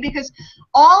funny because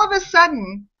all of a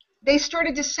sudden, they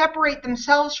started to separate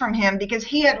themselves from him because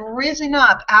he had risen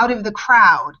up out of the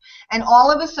crowd. And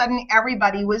all of a sudden,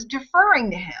 everybody was deferring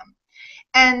to him.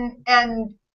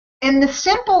 And the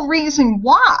simple reason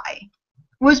why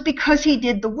was because he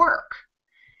did the work.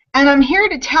 And I'm here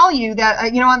to tell you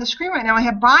that, you know, on the screen right now, I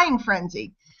have Buying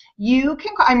Frenzy. You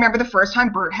can, I remember the first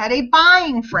time Bert had a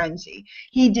buying frenzy.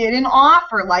 He did an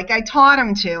offer like I taught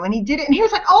him to, and he did it, and he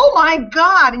was like, oh my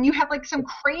God, and you had like some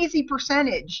crazy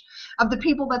percentage of the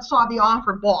people that saw the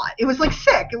offer bought. It was like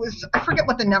sick. It was, I forget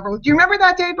what the number was. Do you remember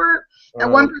that day, Bert?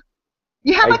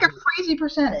 You had like a crazy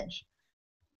percentage.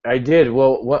 I did.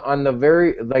 Well, on the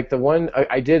very, like the one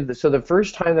I did, so the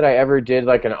first time that I ever did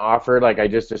like an offer, like I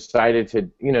just decided to,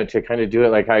 you know, to kind of do it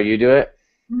like how you do it.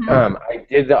 Mm-hmm. I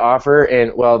did the offer,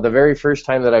 and well, the very first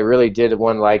time that I really did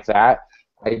one like that,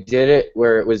 I did it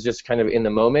where it was just kind of in the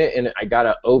moment, and I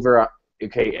got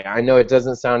okay, I know it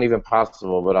doesn't sound even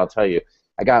possible, but I'll tell you,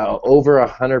 I got over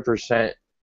 100%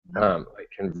 like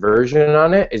conversion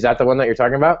on it. Is that the one that you're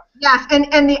talking about? Yes,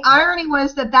 and the irony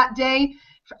was that day,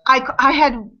 I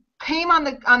had came on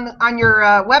your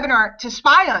webinar to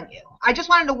spy on you. I just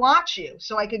wanted to watch you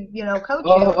so I could, coach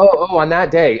you. Oh, on that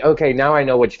day. Okay, now I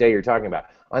know which day you're talking about.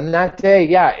 On that day,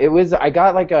 yeah, it was. I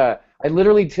got like I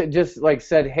literally just like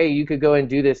said, hey, you could go and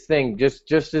do this thing. Just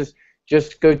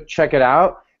go check it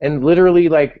out. And literally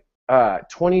like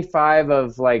 25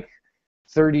 of like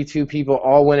 32 people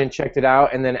all went and checked it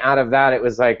out. And then out of that, it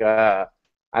was like I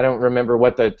don't remember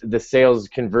what the sales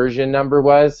conversion number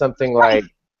was. Something like.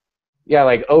 Yeah,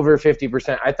 like over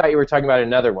 50%. I thought you were talking about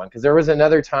another one because there was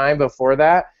another time before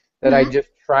that I just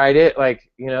tried it. Like,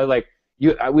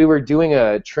 we were doing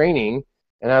a training,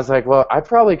 and I was like, well, I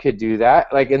probably could do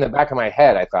that. Like in the back of my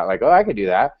head, I thought like, oh, I could do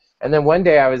that. And then one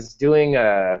day I was doing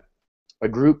a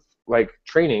group like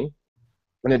training,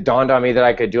 and it dawned on me that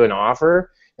I could do an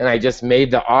offer, and I just made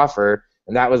the offer,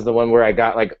 and that was the one where I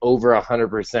got like over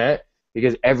 100%.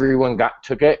 Because everyone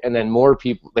took it, and then more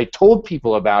people, they told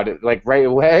people about it like right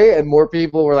away, and more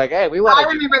people were like, hey, we want to. I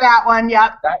remember that one,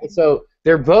 yep. So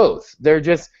they're both.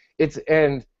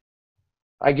 And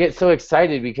I get so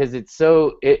excited because it's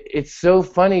so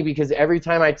funny because every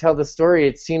time I tell the story,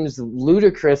 it seems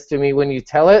ludicrous to me when you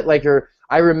tell it. Like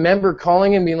I remember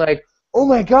calling and being like, oh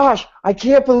my gosh, I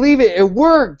can't believe it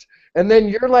worked. And then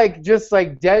you're like, just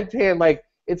like deadpan, like,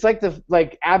 it's like the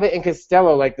Abbott and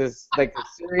Costello, like the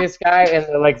serious guy and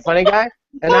the like funny guy,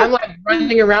 and I'm like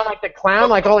running around like the clown,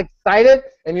 like all excited,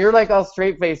 and you're like all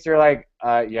straight faced. You're like,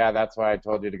 yeah, that's why I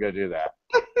told you to go do that.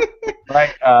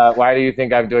 Right? Why do you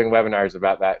think I'm doing webinars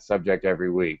about that subject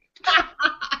every week?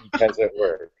 Because it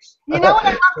works. You know what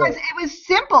it was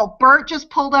simple. Bert just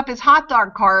pulled up his hot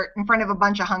dog cart in front of a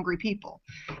bunch of hungry people,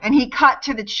 and he cut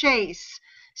to the chase.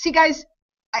 See, guys.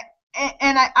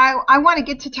 And I want to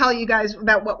get to tell you guys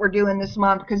about what we're doing this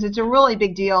month because it's a really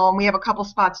big deal and we have a couple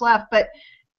spots left. But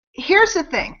here's the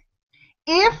thing.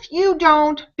 If you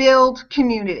don't build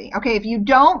community, okay, if you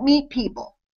don't meet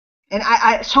people, and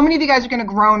so many of you guys are going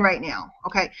to groan right now,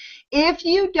 okay, if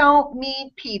you don't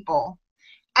meet people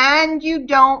and you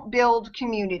don't build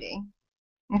community,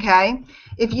 okay,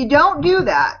 if you don't do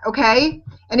that, okay,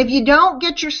 and if you don't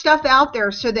get your stuff out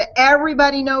there so that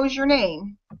everybody knows your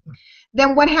name,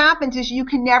 then what happens is you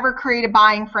can never create a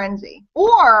buying frenzy.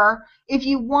 Or if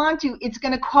you want to, it's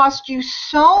going to cost you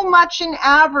so much in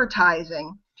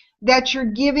advertising that you're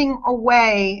giving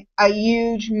away a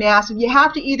huge, massive. You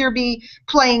have to either be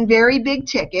playing very big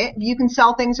ticket. You can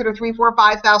sell things that are $3,000,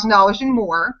 $4,000, $5,000 and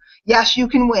more. Yes, you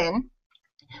can win.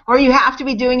 Or you have to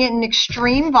be doing it in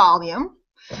extreme volume.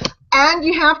 And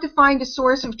you have to find a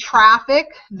source of traffic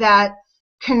that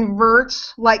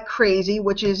converts like crazy,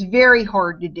 which is very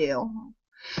hard to do.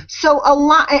 So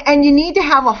and you need to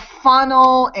have a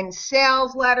funnel and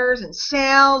sales letters and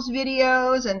sales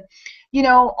videos and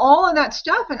all of that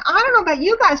stuff. And I don't know about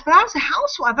you guys, but I was a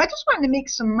housewife. I just wanted to make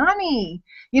some money.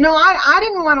 I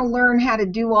didn't want to learn how to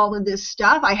do all of this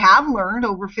stuff. I have learned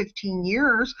over 15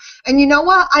 years. And you know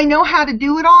what? I know how to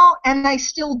do it all, and I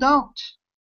still don't.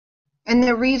 And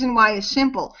the reason why is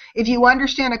simple. If you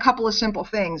understand a couple of simple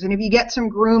things, and if you get some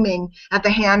grooming at the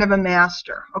hand of a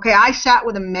master, okay, I sat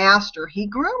with a master. He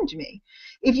groomed me.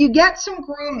 If you get some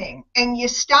grooming and you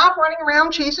stop running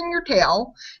around chasing your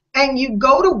tail and you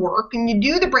go to work and you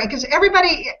do the brain, because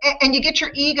everybody, and you get your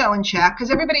ego in check,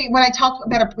 because everybody, when I talk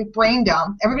about a brain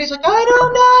dump, everybody's like, I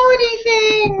don't know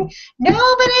anything.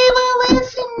 Nobody will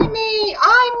listen to me.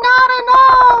 I'm not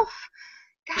enough.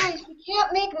 Guys, you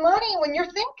can't make money when you're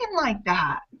thinking like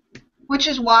that, which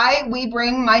is why we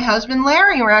bring my husband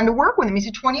Larry around to work with him. He's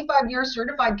a 25-year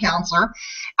certified counselor.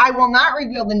 I will not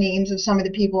reveal the names of some of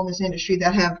the people in this industry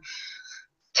that have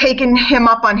taken him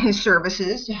up on his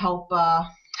services to help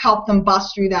them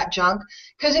bust through that junk.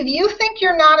 Because if you think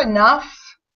you're not enough,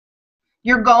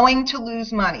 you're going to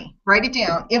lose money. Write it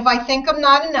down. If I think I'm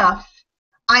not enough,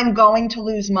 I'm going to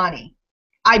lose money.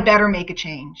 I better make a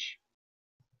change.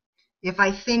 If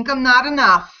I think I'm not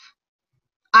enough,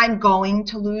 I'm going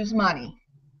to lose money.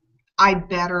 I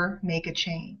better make a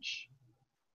change.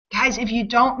 Guys, if you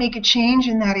don't make a change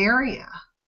in that area,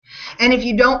 and if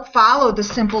you don't follow the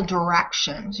simple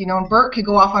directions, and Bert could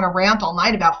go off on a rant all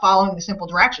night about following the simple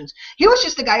directions. He was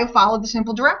just the guy who followed the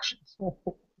simple directions.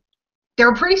 They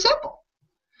were pretty simple.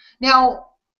 Now,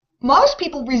 most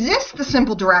people resist the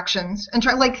simple directions and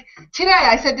try, like today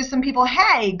I said to some people,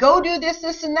 hey, go do this,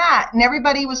 this, and that. And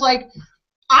everybody was like,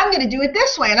 I'm going to do it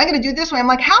this way, and I'm going to do it this way. I'm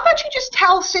like, how about you just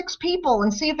tell 6 people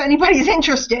and see if anybody's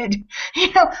interested?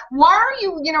 Why are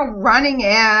you, running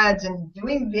ads and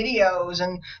doing videos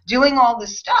and doing all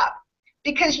this stuff?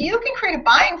 Because you can create a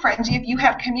buying frenzy if you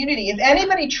have community. If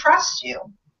anybody trusts you,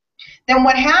 then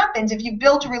what happens if you've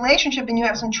built a relationship and you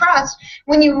have some trust,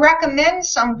 when you recommend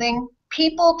something,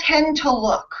 people tend to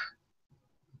look.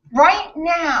 Right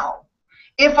now,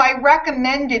 if I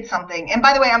recommended something, and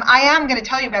by the way, I am going to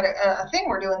tell you about a thing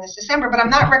we're doing this December, but I'm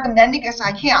not recommending because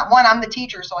I can't. One, I'm the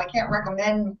teacher, so I can't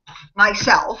recommend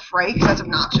myself, right, because that's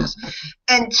obnoxious.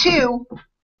 And two,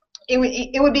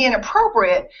 it would be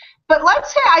inappropriate. But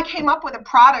let's say I came up with a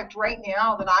product right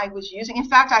now that I was using. In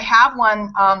fact, I have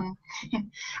one.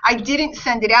 I didn't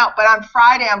send it out, but on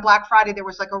Friday, on Black Friday, there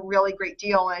was like a really great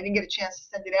deal, and I didn't get a chance to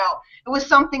send it out. It was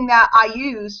something that I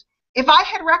use. If I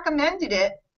had recommended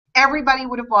it, everybody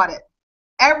would have bought it.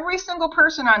 Every single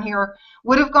person on here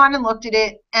would have gone and looked at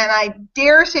it, and I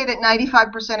dare say that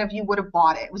 95% of you would have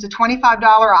bought it. It was a $25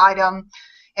 item,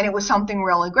 and it was something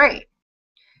really great.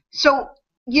 So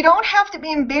you don't have to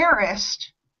be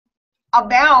embarrassed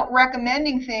about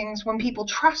recommending things when people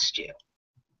trust you.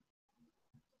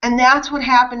 And that's what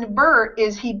happened to Bert,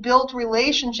 is he built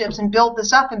relationships and built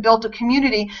this up and built a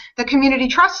community. The community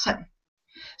trusts him.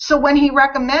 So when he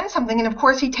recommends something, and of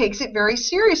course he takes it very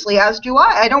seriously, as do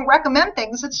I. I don't recommend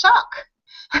things that suck.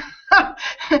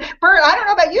 Bert, I don't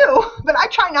know about you, but I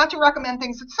try not to recommend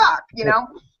things that suck, you know?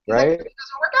 Right. It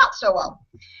doesn't work out so well.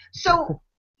 So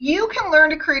you can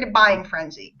learn to create a buying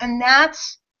frenzy, and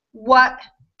that's what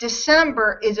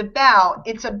December is about.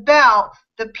 It's about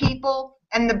the people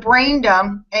and the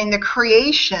braindom and the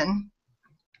creation.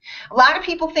 A lot of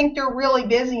people think they're really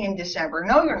busy in December.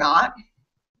 No, you're not.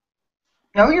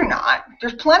 No, you're not.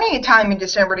 There's plenty of time in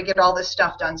December to get all this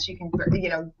stuff done so you can,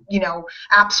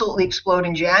 absolutely explode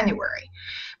in January.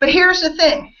 But here's the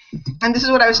thing, and this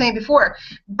is what I was saying before.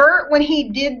 Bert, when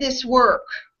he did this work,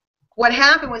 what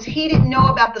happened was he didn't know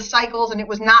about the cycles, and it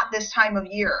was not this time of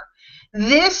year.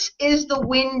 This is the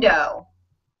window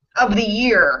of the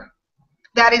year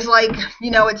that is like,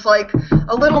 it's like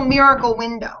a little miracle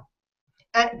window.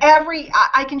 And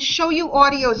I can show you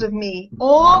audios of me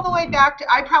all the way back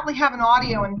to, I probably have an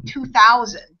audio in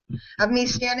 2000 of me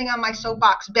standing on my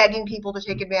soapbox begging people to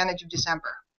take advantage of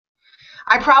December.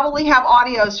 I probably have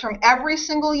audios from every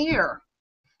single year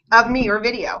of me, or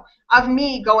video, of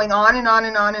me going on and on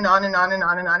and on and on and on and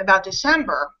on and on about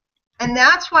December. And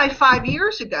that's why 5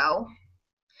 years ago,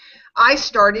 I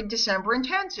started December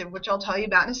Intensive, which I'll tell you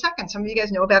about in a second. Some of you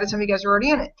guys know about it. Some of you guys are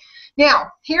already in it.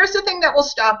 Now, here's the thing that will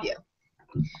stop you.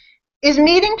 Is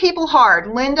meeting people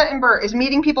hard? Linda and Bert, is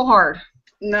meeting people hard?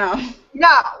 No.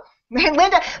 No.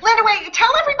 Linda, wait, tell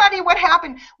everybody what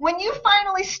happened when you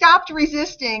finally stopped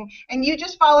resisting and you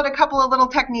just followed a couple of little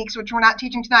techniques, which we're not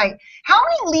teaching tonight. How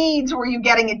many leads were you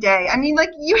getting a day? I mean, like,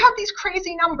 you have these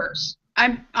crazy numbers.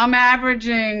 I'm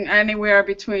averaging anywhere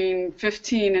between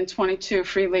 15 and 22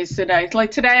 free leads today.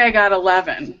 Like today I got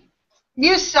 11.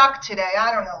 You suck today.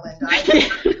 I don't know, Linda. I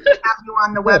have you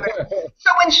on the webinar.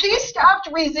 So when she stopped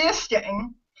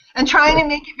resisting and trying to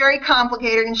make it very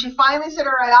complicated, and she finally said,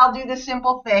 all right, I'll do this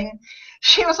simple thing,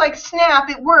 she was like, snap,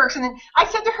 it works. And then I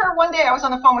said to her one day, I was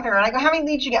on the phone with her, and I go, how many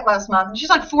leads you get last month? And she's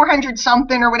like, 400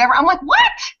 something or whatever. I'm like,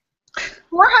 what?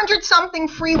 400 something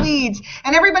free leads,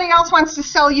 and everybody else wants to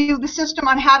sell you the system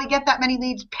on how to get that many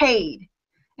leads paid.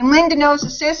 And Linda knows the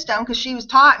system because she was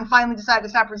taught and finally decided to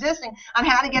stop resisting on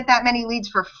how to get that many leads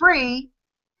for free.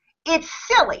 It's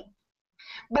silly.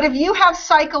 But if you have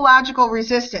psychological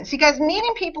resistance, see guys,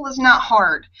 meeting people is not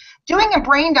hard. Doing a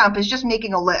brain dump is just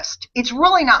making a list. It's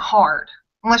really not hard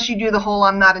unless you do the whole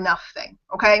I'm not enough thing,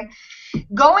 okay?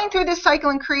 Going through this cycle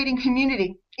and creating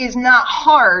community is not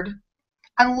hard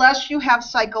unless you have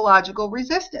psychological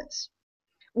resistance,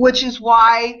 which is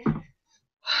why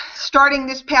starting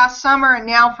this past summer and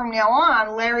now from now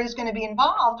on, Larry's going to be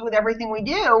involved with everything we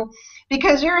do,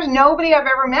 because there's nobody I've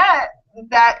ever met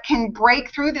that can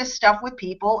break through this stuff with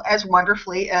people as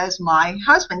wonderfully as my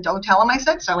husband. Don't tell him I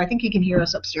said so. I think he can hear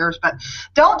us upstairs, but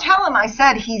don't tell him I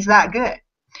said he's that good.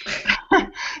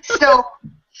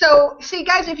 So see,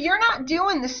 guys, if you're not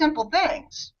doing the simple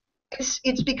things,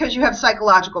 it's because you have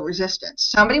psychological resistance.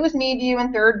 Somebody was mean to you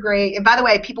in 3rd grade. And by the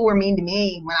way, people were mean to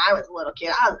me when I was a little kid.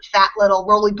 I was a fat little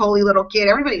roly-poly little kid.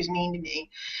 Everybody was mean to me.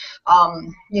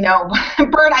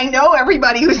 Bert, I know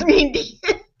everybody was mean to you.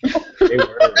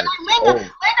 Linda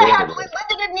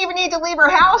didn't even need to leave her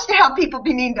house to have people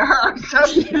be mean to her. So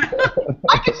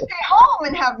I could stay home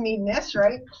and have meanness,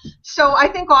 right? So I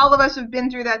think all of us have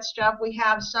been through that stuff. We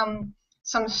have some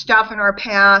stuff in our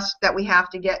past that we have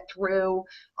to get through.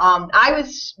 I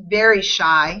was very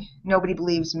shy. Nobody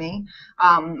believes me.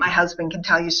 My husband can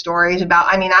tell you stories about,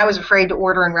 I was afraid to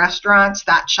order in restaurants,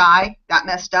 that shy, that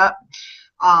messed up.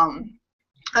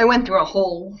 I went through a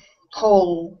whole,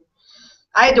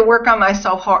 I had to work on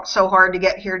myself so hard to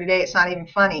get here today, it's not even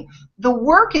funny. The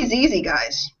work is easy,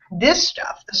 guys. This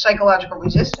stuff, the psychological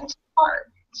resistance, is hard.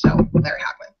 So there you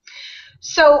have it.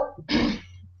 So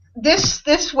this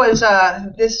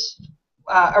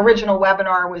original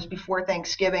webinar was before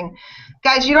Thanksgiving.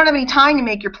 Guys, you don't have any time to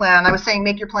make your plan. I was saying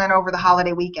make your plan over the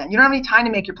holiday weekend. You don't have any time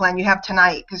to make your plan. You have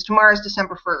tonight, because tomorrow is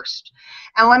December 1st.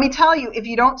 And let me tell you, if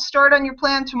you don't start on your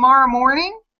plan tomorrow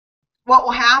morning, what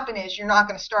will happen is you're not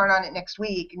going to start on it next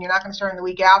week, and you're not going to start on the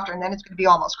week after, and then it's going to be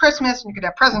almost Christmas, and you could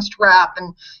have presents to wrap,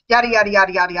 and yada, yada,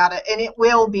 yada, yada, yada, and it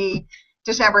will be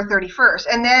December 31st.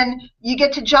 And then you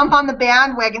get to jump on the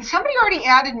bandwagon. Somebody already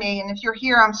added me, and if you're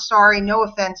here, I'm sorry, no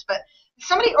offense, but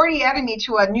somebody already added me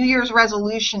to a New Year's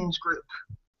resolutions group.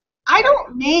 I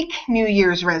don't make New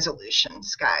Year's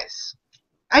resolutions, guys.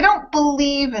 I don't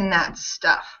believe in that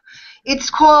stuff.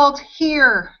 It's called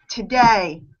here,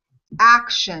 today,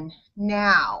 action,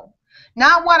 now.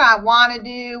 Not what I want to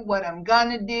do, what I'm going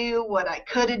to do, what I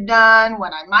could have done,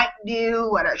 what I might do,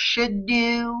 what I should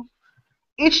do.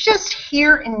 It's just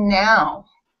here and now.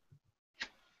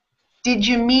 Did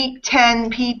you meet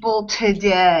 10 people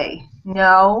today?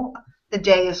 No. The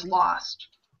day is lost,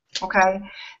 okay?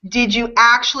 Did you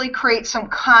actually create some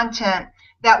content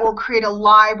that will create a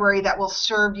library that will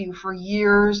serve you for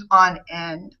years on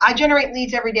end? I generate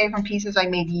leads every day from pieces I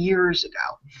made years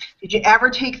ago. Did you ever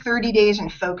take 30 days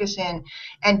and focus in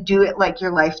and do it like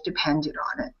your life depended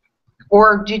on it?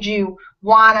 Or did you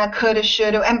wanna, coulda,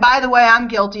 shoulda? And by the way, I'm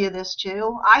guilty of this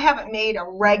too. I haven't made a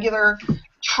regular,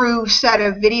 true set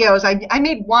of videos. I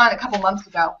made one a couple months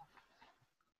ago.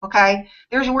 Okay,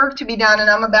 there's work to be done, and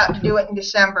I'm about to do it in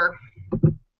December.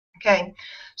 Okay,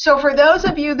 so for those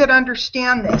of you that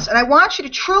understand this, and I want you to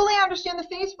truly understand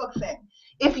the Facebook thing.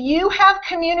 If you have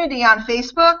community on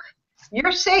Facebook,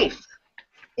 you're safe.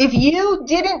 If you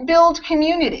didn't build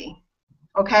community,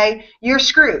 okay, you're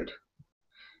screwed.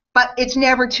 But it's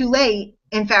never too late.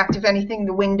 In fact, if anything,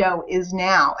 the window is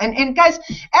now. And guys,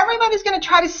 everybody's going to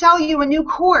try to sell you a new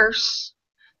course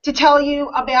to tell you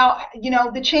about,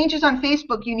 the changes on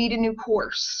Facebook. You need a new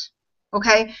course,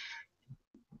 okay?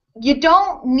 You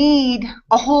don't need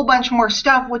a whole bunch more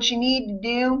stuff. What you need to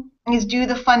do is do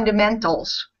the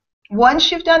fundamentals.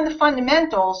 Once you've done the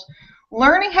fundamentals,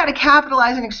 learning how to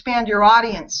capitalize and expand your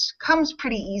audience comes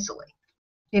pretty easily.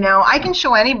 I can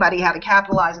show anybody how to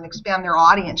capitalize and expand their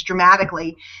audience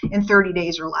dramatically in 30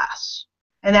 days or less.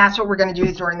 And that's what we're going to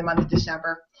do during the month of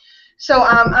December. So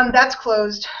that's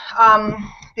closed.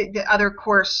 The other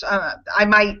course, I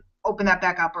might open that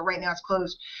back up, but right now it's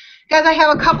closed. Guys, I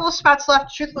have a couple of spots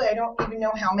left. Truthfully, I don't even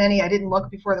know how many. I didn't look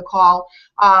before the call.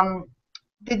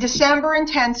 The December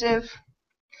intensive,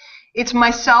 it's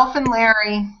myself and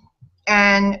Larry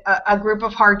and a group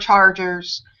of hard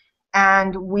chargers,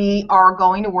 and we are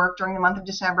going to work during the month of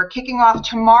December, kicking off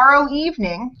tomorrow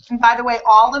evening. And by the way,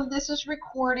 all of this is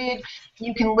recorded.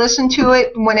 You can listen to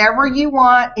it whenever you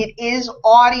want. It is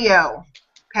audio,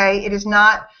 okay? It is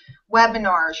not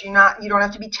webinars. You don't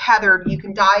have to be tethered. You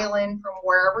can dial in from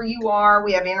wherever you are.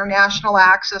 We have international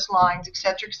access lines,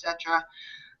 etc., etc.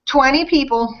 20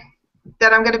 people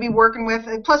that I'm going to be working with,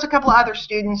 plus a couple of other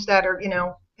students that are,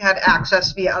 had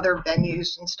access via other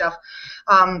venues and stuff.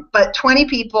 But 20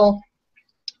 people.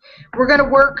 We're going to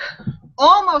work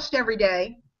almost every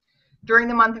day during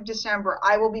the month of December.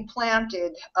 I will be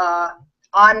planted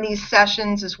on these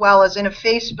sessions as well as in a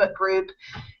Facebook group,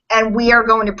 and we are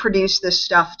going to produce this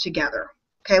stuff together.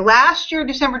 Okay, last year,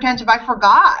 December 10th, I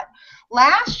forgot.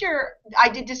 Last year, I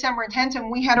did December 10th,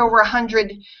 and we had over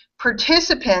 100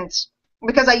 participants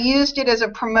because I used it as a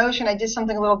promotion. I did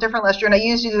something a little different last year, and I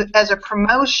used it as a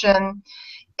promotion,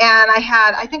 and I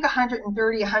had, I think,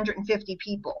 130, 150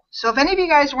 people. So if any of you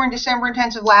guys were in December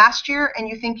intensive last year and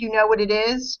you think you know what it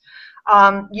is,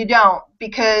 you don't,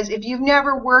 because if you've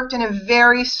never worked in a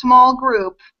very small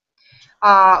group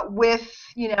with,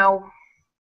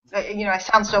 I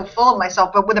sound so full of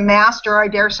myself, but with a master, I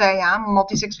dare say I am, a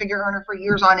multi-six-figure earner for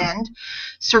years on end,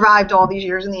 survived all these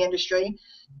years in the industry,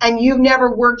 and you've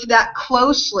never worked that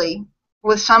closely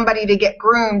with somebody to get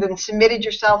groomed and submitted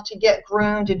yourself to get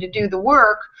groomed and to do the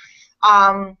work,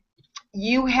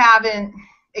 you haven't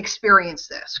experienced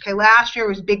this. Okay, last year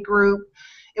was a big group.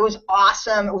 It was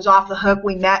awesome. It was off the hook.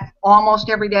 We met almost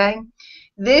every day.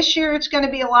 This year it's going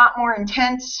to be a lot more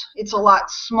intense. It's a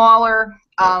lot smaller.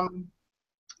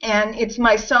 And it's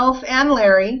myself and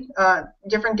Larry,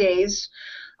 different days.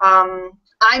 I'm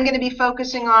going to be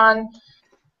focusing on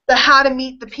the how to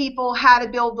meet the people, how to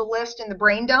build the list, and the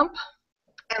brain dump.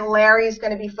 And Larry's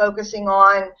going to be focusing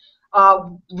on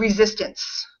resistance,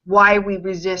 why we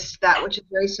resist that, which is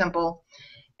very simple.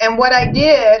 And what I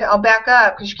did, I'll back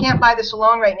up because you can't buy this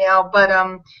alone right now, but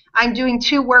I'm doing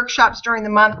 2 workshops during the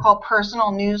month called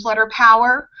Personal Newsletter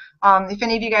Power. If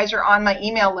any of you guys are on my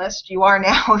email list, you are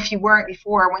now if you weren't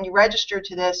before. When you registered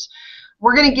to this,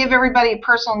 we're going to give everybody a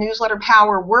personal newsletter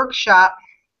power workshop,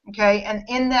 okay? And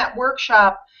in that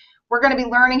workshop, we're going to be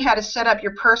learning how to set up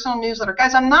your personal newsletter.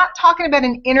 Guys, I'm not talking about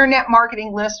an internet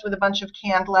marketing list with a bunch of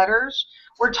canned letters.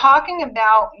 We're talking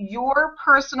about your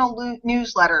personal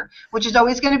newsletter, which is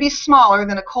always going to be smaller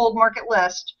than a cold market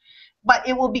list, but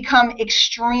it will become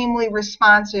extremely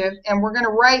responsive. And we're going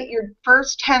to write your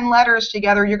first 10 letters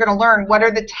together. You're going to learn what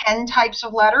are the 10 types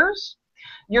of letters.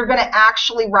 You're going to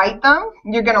actually write them.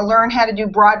 You're going to learn how to do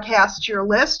broadcasts to your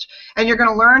list, and you're going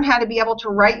to learn how to be able to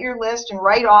write your list and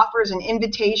write offers and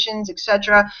invitations,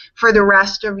 etc., for the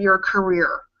rest of your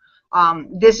career.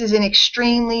 This is an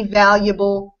extremely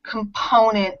valuable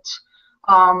component.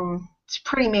 It's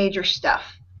pretty major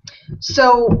stuff.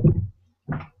 So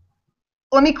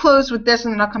let me close with this,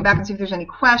 and then I'll come back and see if there's any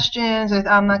questions.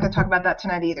 I'm not going to talk about that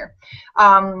tonight either.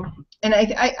 And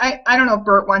I don't know if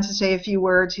Bert wants to say a few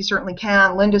words. He certainly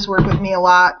can. Linda's worked with me a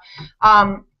lot.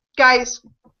 Guys,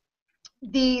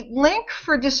 the link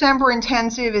for December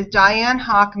Intensive is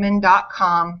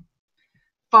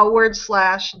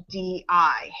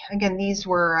dianehockman.com/DI. Again, these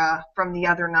were from the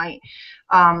other night.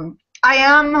 You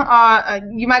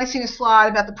might have seen a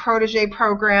slide about the Protege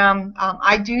program.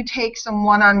 I do take some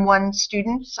one-on-one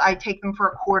students. I take them for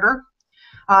a quarter.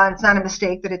 It's not a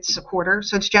mistake that it's a quarter.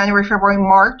 So it's January, February,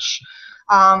 March.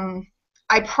 I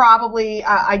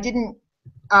didn't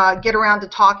get around to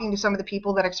talking to some of the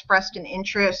people that expressed an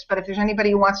interest, but if there's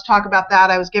anybody who wants to talk about that,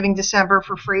 I was giving December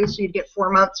for free, so you'd get 4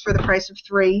 months for the price of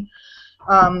 3. It's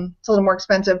a little more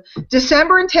expensive.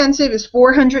 December Intensive is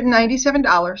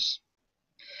 $497.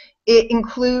 It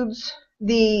includes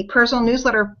the personal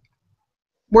newsletter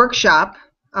workshop,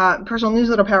 personal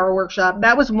newsletter power workshop.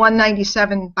 That was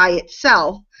 $197 by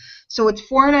itself. So it's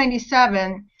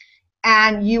 $497,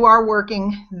 and you are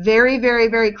working very, very,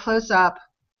 very close up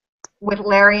with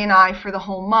Larry and I for the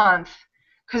whole month,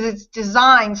 because it's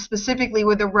designed specifically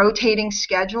with a rotating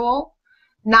schedule.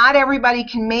 Not everybody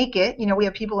can make it. You know, we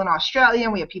have people in Australia,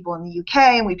 and we have people in the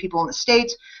UK, and we have people in the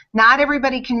States. Not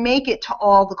everybody can make it to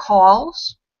all the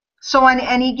calls. So on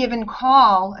any given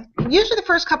call, usually the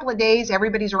first couple of days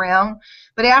everybody's around,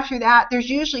 but after that there's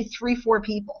usually 3-4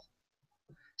 people.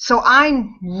 So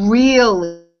I'm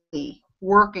really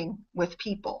working with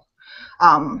people.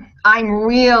 I'm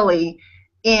really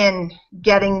in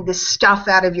getting the stuff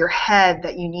out of your head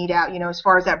that you need out, you know, as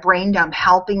far as that brain dump,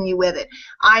 helping you with it.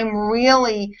 I'm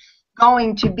really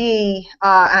going to be,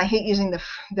 and I hate using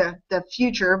the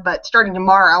future, but starting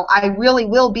tomorrow, I really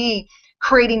will be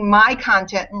creating my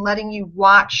content and letting you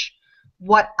watch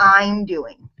what I'm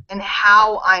doing and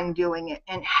how I'm doing it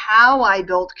and how I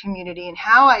build community and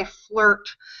how I flirt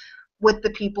with the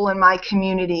people in my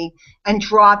community and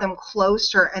draw them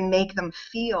closer and make them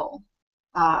feel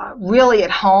really at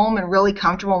home and really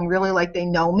comfortable and really like they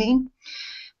know me.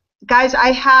 Guys,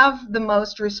 I have the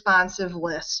most responsive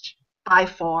list by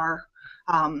far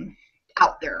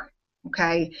out there,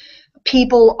 okay?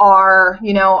 People are,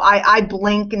 you know, I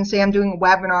blink and say I'm doing a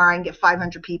webinar and get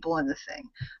 500 people in the thing.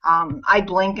 I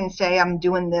blink and say I'm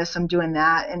doing this, I'm doing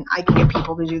that, and I can get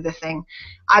people to do the thing.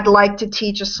 I'd like to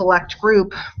teach a select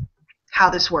group how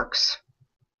this works.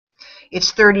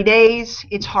 It's 30 days,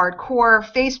 it's hardcore,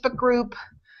 Facebook group,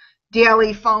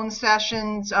 daily phone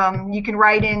sessions. You can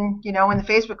write in, you know, in the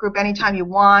Facebook group anytime you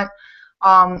want.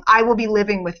 I will be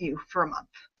living with you for a month.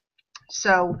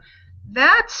 So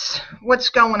that's what's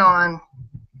going on,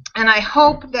 and I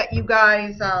hope that you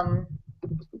guys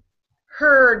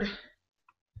heard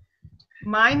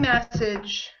my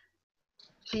message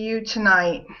to you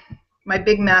tonight. My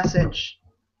big message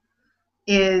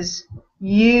is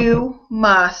you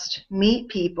must meet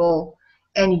people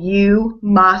and you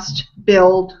must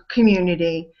build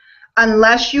community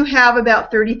unless you have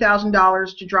about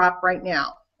 $30,000 to drop right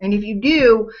now. And if you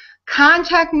do,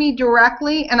 contact me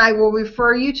directly and I will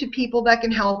refer you to people that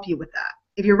can help you with that.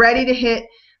 If you're ready to hit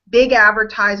big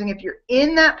advertising, if you're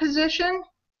in that position,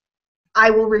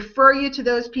 I will refer you to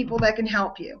those people that can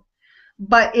help you.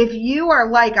 But if you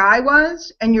are like I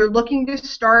was and you're looking to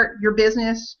start your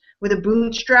business with a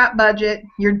bootstrap budget,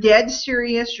 you're dead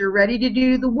serious, you're ready to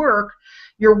do the work,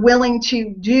 you're willing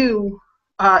to do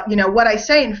you know, what I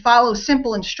say and follow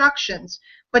simple instructions,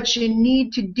 but you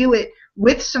need to do it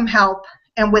with some help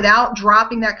and without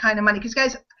dropping that kind of money. Because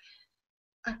guys,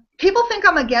 people think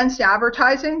I'm against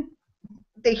advertising.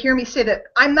 They hear me say that.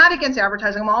 I'm not against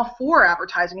advertising. I'm all for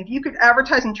advertising. If you could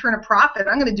advertise and turn a profit,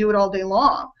 I'm going to do it all day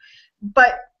long.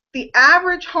 But the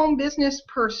average home business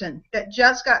person that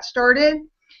just got started,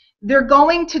 they're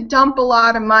going to dump a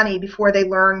lot of money before they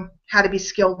learn how to be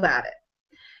skilled at it.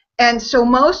 And so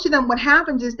most of them, what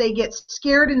happens is they get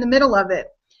scared in the middle of it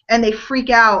and they freak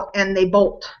out and they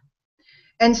bolt.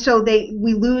 And so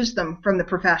we lose them from the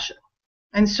profession.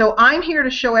 And so I'm here to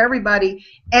show everybody,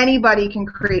 anybody can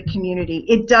create community.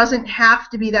 It doesn't have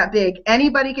to be that big.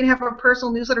 Anybody can have a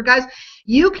personal newsletter. Guys,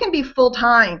 you can be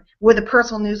full-time with a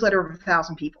personal newsletter of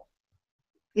 1,000 people.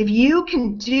 If you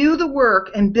can do the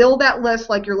work and build that list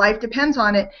like your life depends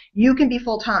on it, you can be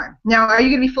full-time. Now, are you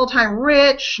going to be full-time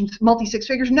rich, multi-six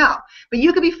figures? No. But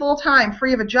you can be full-time,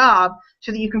 free of a job,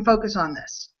 so that you can focus on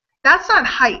this. That's not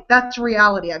hype. That's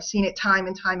reality. I've seen it time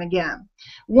and time again.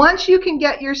 Once you can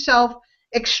get yourself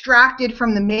extracted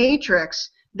from the matrix,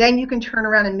 then you can turn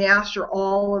around and master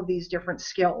all of these different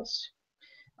skills.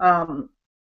 You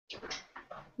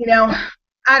know,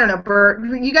 I don't know, Bert.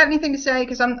 You got anything to say?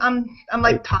 Because I'm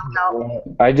like talked out.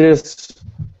 I just,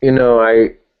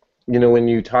 when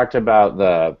you talked about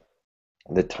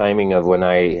the timing of when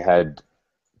I had,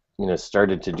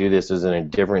 started to do this was in a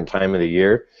different time of the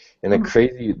year, and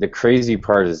the crazy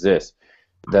part is this: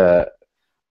 the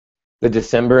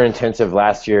December intensive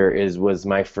last year was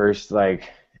my first, I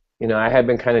had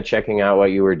been kind of checking out what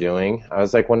you were doing. I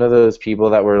was like one of those people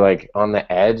that were like on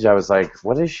the edge. I was like,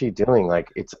 what is she doing?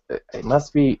 Like, it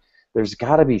must be, there's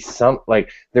got to be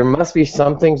there must be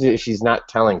some things that she's not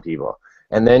telling people.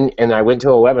 And I went to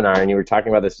a webinar and you were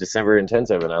talking about this December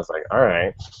intensive, and I was like, all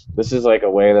right, this is like a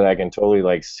way that I can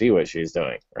totally see what she's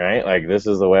doing, right? Like, this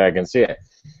is the way I can see it.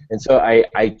 And so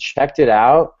I checked it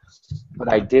out,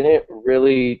 but I didn't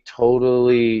really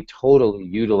totally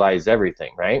utilize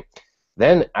everything, right?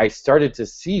 Then I started to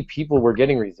see people were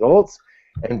getting results,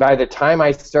 and by the time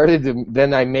I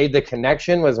then I made the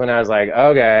connection was when I was like,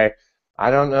 okay, I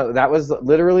don't know. That was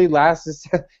literally last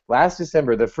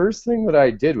December. The first thing that I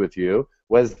did with you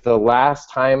was the last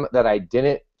time that I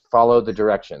didn't follow the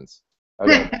directions.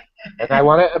 Okay. And I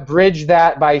want to bridge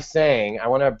that by saying,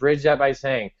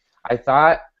 I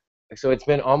thought, so it's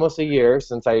been almost a year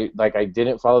since I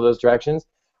didn't follow those directions.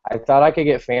 I thought I could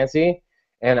get fancy,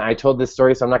 and I told this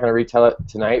story, so I'm not going to retell it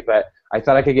tonight, but I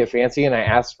thought I could get fancy, and I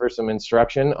asked for some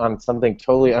instruction on something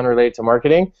totally unrelated to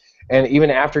marketing. And even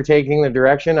after taking the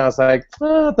direction, I was like,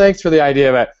 oh, thanks for the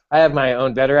idea, but I have my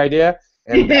own better idea.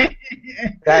 And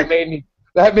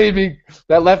that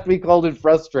left me cold and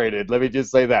frustrated. Let me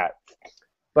just say that.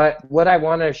 But what I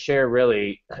want to share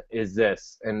really is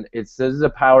this, and this is a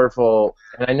powerful,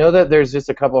 and I know that there's just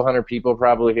a couple hundred people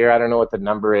probably here. I don't know what the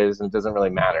number is, and it doesn't really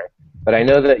matter. But I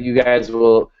know that you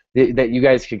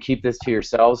guys could keep this to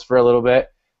yourselves for a little bit.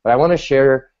 But I want to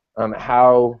share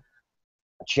how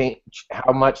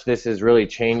much this has really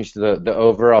changed the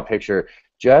overall picture.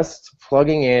 Just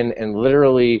plugging in and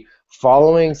literally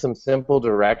following some simple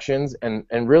directions, and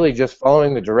really just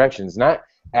following the directions, not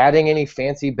adding any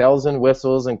fancy bells and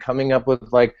whistles and coming up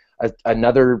with like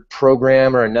another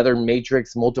program or another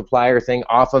matrix multiplier thing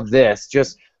off of this.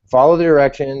 Just follow the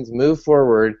directions, move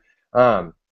forward.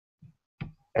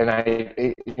 And I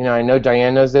know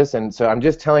Diane knows this, and so I'm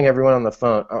just telling everyone on the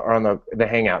phone or on the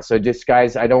Hangout. So just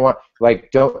guys, I don't want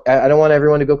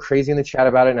everyone to go crazy in the chat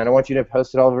about it, and I don't want you to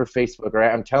post it all over Facebook.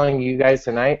 Right? I'm telling you guys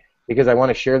tonight because I want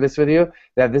to share this with you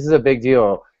that this is a big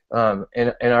deal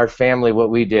in our family. What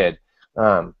we did.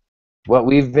 What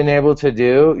we've been able to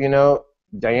do,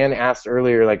 Diane asked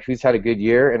earlier, like, who's had a good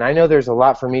year, and I know there's a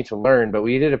lot for me to learn, but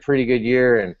we did a pretty good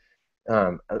year, and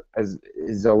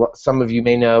some of you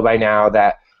may know by now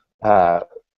that,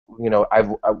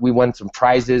 we won some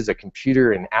prizes, a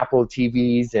computer and Apple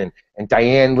TVs, and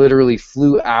Diane literally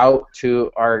flew out to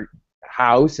our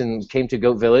house and came to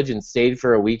Goat Village and stayed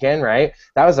for a weekend, right?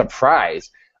 That was a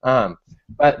prize.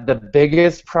 But the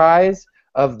biggest prize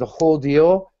of the whole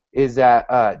deal is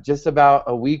that just about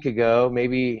a week ago,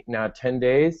 maybe now 10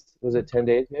 days, was it 10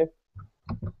 days, Dave?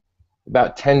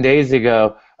 About 10 days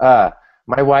ago,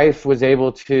 my wife was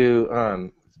able to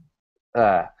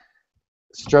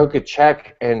stroke a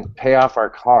check and pay off our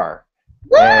car.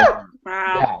 And,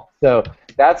 wow. Yeah, so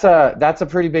that's a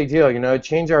pretty big deal, it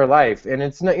changed our life. And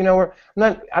it's not,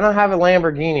 I don't have a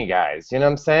Lamborghini, guys, you know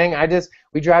what I'm saying?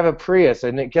 We drive a Prius,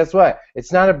 and guess what?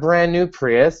 It's not a brand new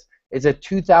Prius. It's a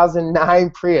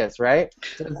 2009 Prius, right?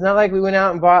 So it's not like we went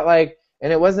out and bought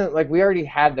and it wasn't like we already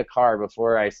had the car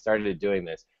before I started doing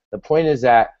this. The point is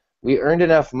that we earned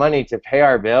enough money to pay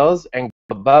our bills and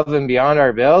go above and beyond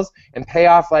our bills and pay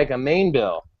off like a main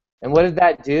bill. And what did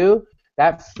that do?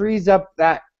 That frees up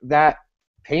that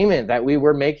payment that we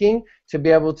were making to be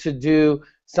able to do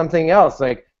something else,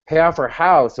 like pay off our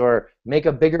house or make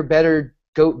a bigger, better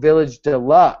Goat Village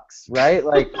Deluxe, right?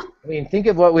 Think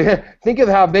of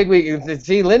how big we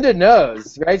see. Linda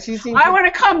knows, right? I want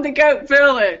to come to Goat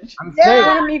Village. I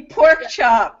want to meet Pork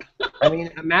Chop.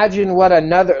 Imagine what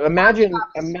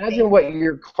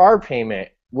your car payment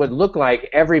would look like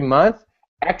every month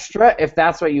extra if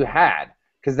that's what you had,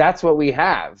 because that's what we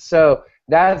have. So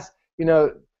that's, you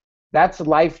know, that's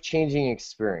life-changing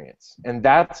experience. And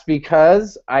that's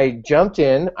because I jumped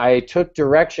in, I took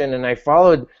direction, and I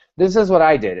followed. This is what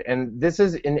I did. And this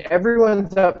is, and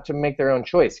everyone's up to make their own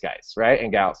choice, guys, right,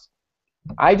 and gals.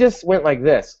 I just went like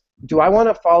this. Do I want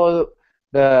to follow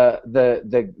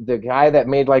the guy that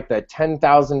made like the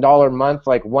 $10,000 month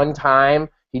like one time?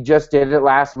 He just did it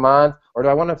last month. Or do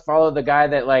I want to follow the guy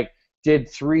that like did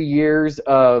 3 years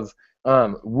of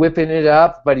whipping it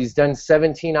up, but he's done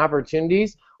 17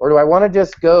 opportunities? Or do I want to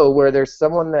just go where there's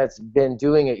someone that's been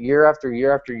doing it year after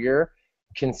year after year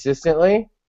consistently,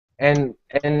 and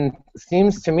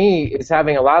seems to me is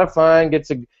having a lot of fun, gets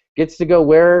to go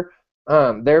where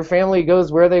their family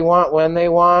goes, where they want, when they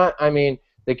want. I mean,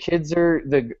 the kids are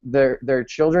their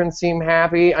children seem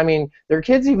happy. I mean, their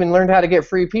kids even learned how to get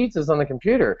free pizzas on the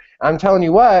computer. I'm telling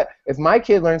you what, if my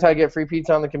kid learns how to get free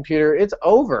pizza on the computer, it's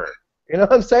over. You know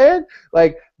what I'm saying?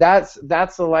 Like that's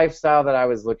the lifestyle that I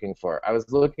was looking for. I was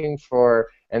looking for,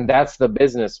 and that's the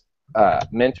business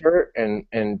mentor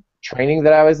and training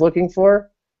that I was looking for,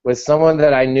 was someone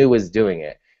that I knew was doing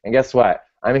it. And guess what?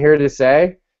 I'm here to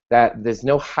say that there's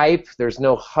no hype, there's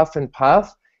no huff and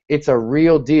puff. It's a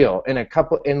real deal.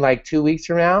 In like 2 weeks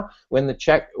from now, when the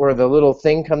check or the little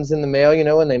thing comes in the mail, you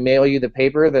know, when they mail you the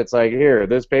paper that's like, here,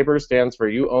 this paper stands for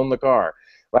you own the car.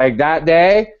 Like that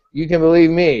day, you can believe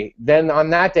me. Then on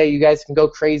that day, you guys can go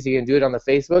crazy and do it on the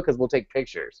Facebook because we'll take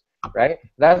pictures, right?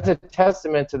 That's a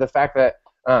testament to the fact that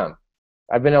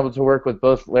I've been able to work with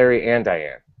both Larry and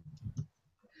Diane.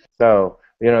 So,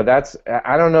 you know, that's,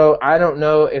 I don't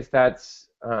know if that's,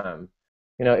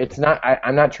 you know, it's not,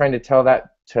 I'm not trying to tell that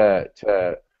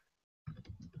to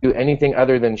do anything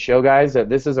other than show guys that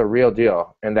this is a real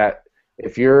deal, and that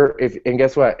and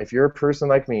guess what, if you're a person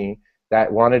like me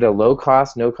that wanted a low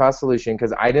cost, no cost solution,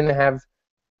 because I didn't have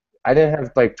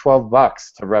like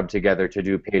 $12 to rub together to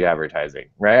do paid advertising,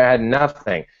 right? I had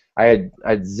nothing. I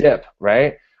had zip,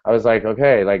 right? I was like,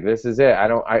 okay, like this is it.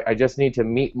 I just need to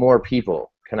meet more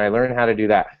people. Can I learn how to do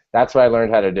that? That's what I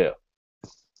learned how to do.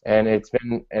 And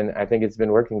I think it's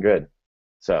been working good.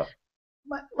 So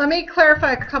let me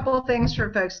clarify a couple of things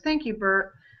for folks. Thank you,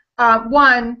 Bert.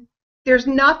 One, there's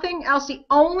nothing else. The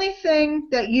only thing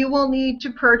that you will need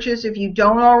to purchase, if you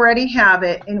don't already have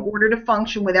it, in order to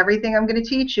function with everything I'm going to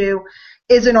teach you,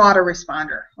 is an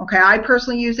autoresponder. Okay, I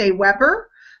personally use a Weber.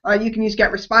 You can use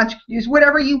GetResponse, use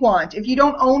whatever you want. If you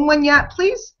don't own one yet,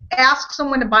 please ask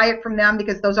someone to buy it from them,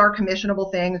 because those are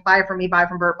commissionable things. Buy it from me, buy it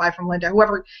from Bert, buy it from Linda,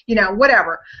 whoever, you know,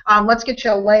 whatever. Let's get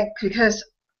you a link, because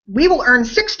we will earn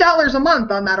 $6 a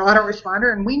month on that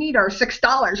autoresponder, and we need our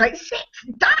 $6, right?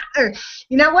 $6.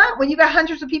 You know what? When you got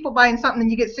hundreds of people buying something and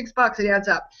you get $6, it adds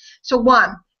up. So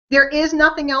one, there is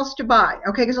nothing else to buy,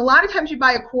 okay? Because a lot of times you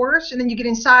buy a course and then you get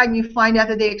inside and you find out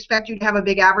that they expect you to have a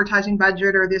big advertising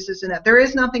budget or this and that. There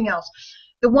is nothing else.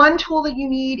 The one tool that you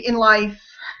need in life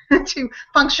to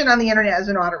function on the internet is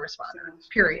an autoresponder,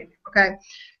 period, okay?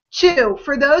 Two,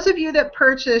 for those of you that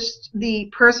purchased the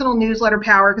personal newsletter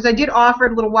power, because I did offer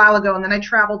it a little while ago and then I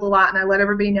traveled a lot and I let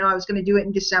everybody know I was going to do it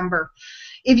in December.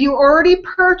 If you already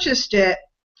purchased it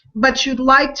but you'd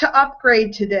like to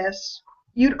upgrade to this,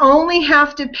 you'd only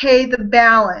have to pay the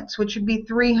balance, which would be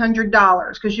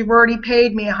 $300, because you've already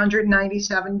paid me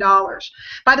 $197.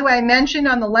 By the way, I mentioned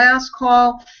on the last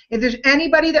call, if there's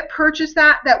anybody that purchased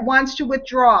that wants to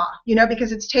withdraw, you know,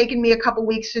 because it's taken me a couple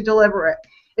weeks to deliver it.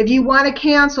 If you want to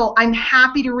cancel, I'm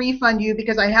happy to refund you,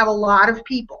 because I have a lot of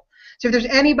people. So if there's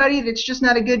anybody that's just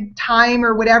not a good time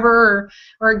or whatever,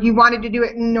 or you wanted to do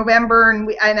it in November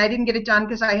and I didn't get it done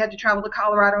because I had to travel to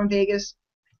Colorado and Vegas,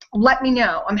 let me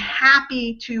know. I'm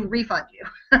happy to refund you.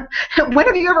 When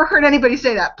have you ever heard anybody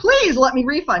say that? Please let me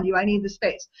refund you. I need the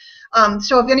space.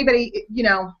 So if anybody, you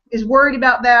know, is worried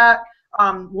about that,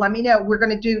 let me know. We're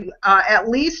going to do at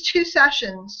least 2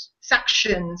 sections,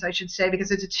 I should say,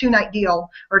 because it's a 2-night deal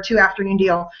or 2-afternoon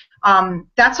deal.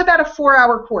 That's about a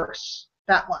 4-hour course,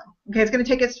 that one. Okay, it's going to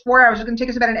take us 4 hours. It's going to take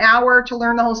us about an hour to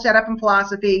learn the whole setup and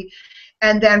philosophy,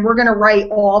 and then we're going to write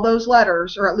all those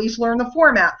letters, or at least learn the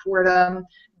format for them,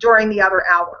 during the other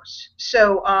hours.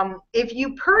 So if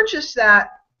you purchase that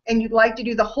and you'd like to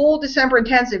do the whole December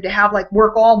intensive to have like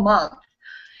work all month,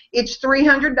 it's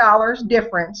 $300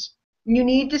 difference. You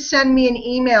need to send me an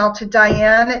email to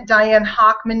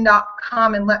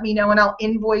diane@dianehockman.com and let me know, and I'll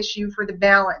invoice you for the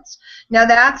balance. Now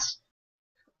that's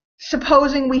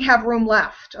supposing we have room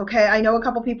left, okay? I know a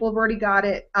couple people have already got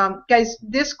it. Guys,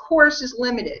 this course is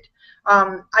limited.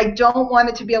 I don't want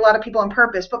it to be a lot of people on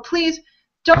purpose, but please,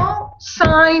 don't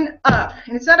sign up.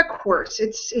 And it's not a course.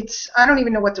 It's I don't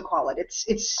even know what to call it. It's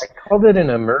I called it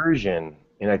an immersion.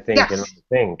 and I think Yes. and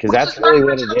thing, because Which that's is really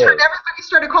why what it is. everybody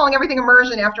started calling everything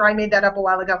immersion after I made that up a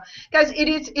while ago. Guys,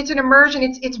 it's an immersion.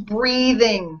 It's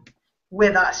breathing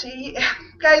with us.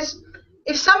 Guys,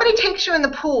 if somebody takes you in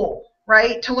the pool,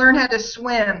 right, to learn how to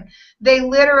swim, they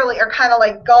literally are kind of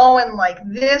like going like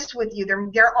this with you.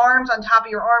 Their arms on top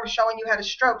of your arms, showing you how to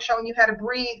stroke, showing you how to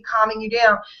breathe, calming you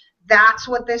down. That's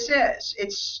what this is.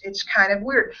 It's kind of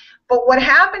weird. But what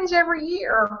happens every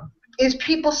year is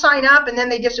people sign up and then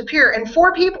they disappear, and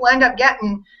 4 people end up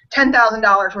getting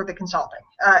 $10,000 worth of consulting.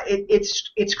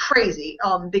 It's crazy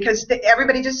because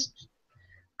everybody just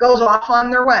goes off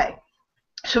on their way.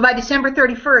 So by December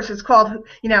 31st, it's called,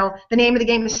 the name of the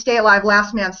game is Stay Alive,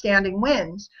 Last Man Standing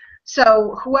wins.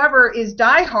 So whoever is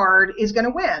diehard is going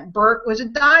to win. Bert was a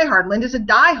diehard. Linda's a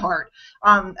diehard.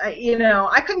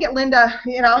 I couldn't get Linda,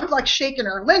 I was like shaking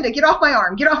her. Linda, get off my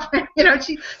arm. Get off my,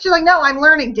 she's like, no, I'm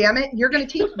learning, damn it. You're going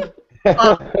to teach me.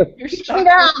 You're stuck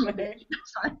with me.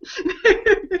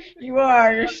 You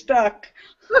are. You're stuck.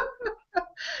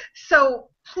 So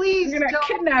please I'm going to don't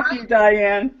kidnap you,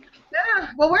 Diane. Yeah,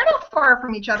 well, we're not far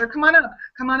from each other. Come on up.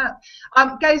 Come on up.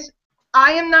 Guys,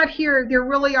 I am not here. There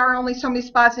really are only so many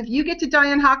spots. If you get to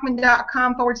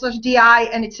DianeHochman.com/DI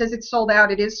and it says it's sold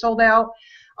out, it is sold out.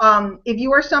 If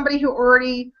you are somebody who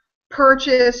already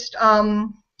purchased,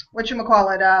 the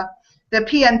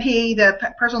PNP,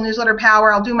 the Personal Newsletter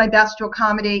Power, I'll do my best to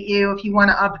accommodate you if you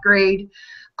want to upgrade.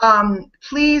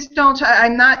 Please don't,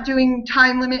 I'm not doing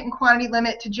time limit and quantity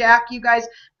limit to jack you guys.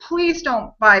 Please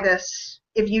don't buy this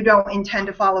if you don't intend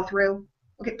to follow through.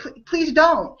 Okay, please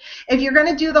don't. If you're going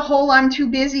to do the whole I'm too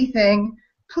busy thing,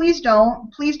 please don't.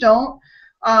 Please don't.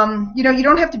 You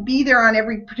don't have to be there on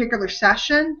every particular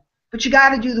session, but you got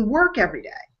to do the work every day.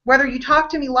 Whether you talk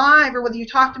to me live or whether you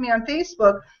talk to me on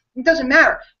Facebook, it doesn't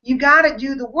matter. You got to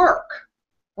do the work,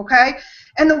 okay?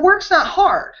 And the work's not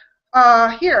hard.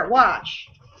 Here, watch.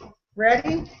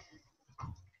 Ready?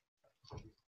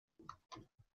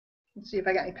 Let's see if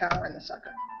I got any power in the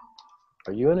sucker.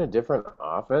 Are you in a different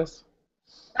office?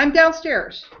 I'm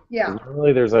downstairs. Yeah.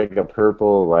 Normally there's like a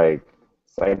purple, like,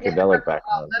 psychedelic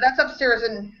background. No, that's upstairs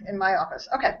in my office.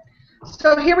 Okay.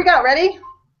 So here we go. Ready?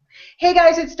 Hey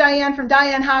guys, it's Diane from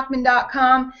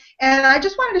DianeHochman.com, and I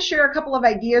just wanted to share a couple of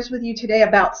ideas with you today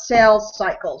about sales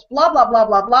cycles. Blah, blah, blah,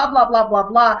 blah, blah, blah, blah, blah,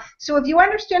 blah. So if you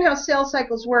understand how sales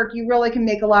cycles work, you really can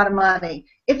make a lot of money.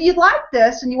 If you'd like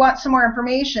this and you want some more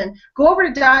information, go over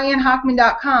to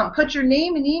DianeHochman.com. Put your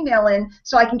name and email in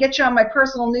so I can get you on my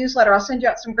personal newsletter. I'll send you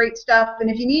out some great stuff. And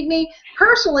if you need me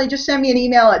personally, just send me an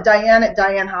email at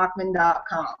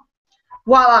Diane@DianeHochman.com.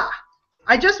 Voila.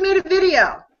 I just made a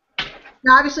video.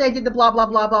 Now, obviously, I did the blah, blah,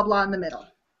 blah, blah, blah in the middle.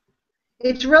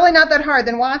 It's really not that hard.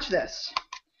 Then watch this.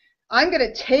 I'm going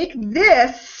to take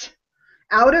this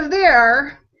out of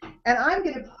there, and I'm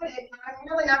going to put it, I'm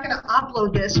really not going to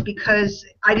upload this because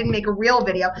I didn't make a real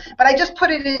video, but I just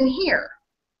put it in here,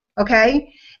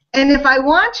 okay? And if I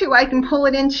want to, I can pull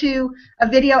it into a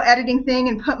video editing thing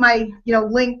and put my,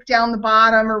 link down the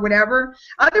bottom or whatever.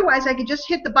 Otherwise, I could just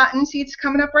hit the button. See, it's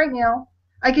coming up right now.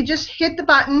 I could just hit the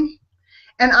button,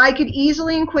 and I could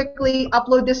easily and quickly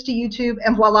upload this to YouTube,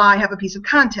 and voila, I have a piece of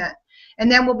content.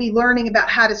 And then we'll be learning about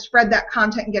how to spread that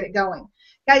content and get it going.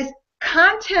 Guys,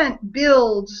 content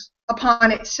builds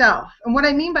upon itself. And what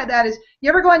I mean by that is, you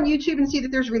ever go on YouTube and see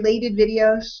that there's related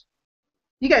videos?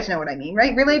 You guys know what I mean,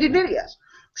 right? Related videos.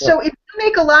 So if you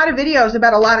make a lot of videos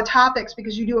about a lot of topics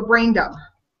because you do a brain dump,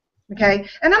 okay?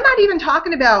 And I'm not even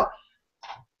talking about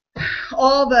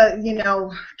all the,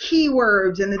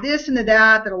 keywords and the this and the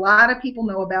that a lot of people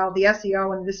know about, the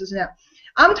SEO and this and that.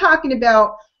 I'm talking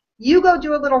about you go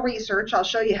do a little research, I'll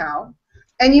show you how,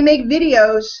 and you make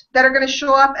videos that are going to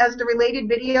show up as the related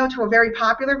video to a very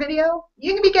popular video.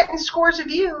 You can be getting scores of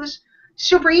views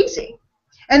super easy.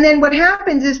 And then what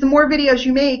happens is the more videos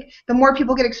you make, the more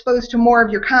people get exposed to more of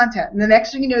your content. And the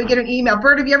next thing you know, you get an email.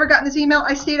 Bert, have you ever gotten this email?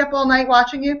 I stayed up all night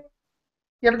watching you.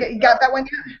 You got that one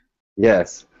yet?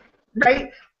 Yes.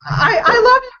 Right? I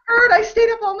love you, Bert. I stayed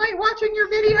up all night watching your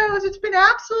videos. It's been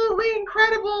absolutely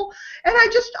incredible. And I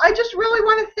just really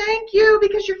want to thank you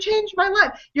because you've changed my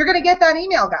life. You're going to get that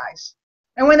email, guys.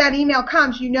 And when that email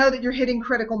comes, you know that you're hitting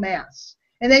critical mass.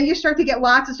 And then you start to get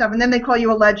lots of stuff, and then they call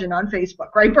you a legend on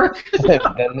Facebook, right, Bert?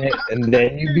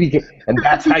 and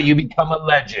that's how you become a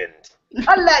legend.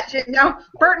 A legend. Now,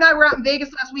 Bert and I were out in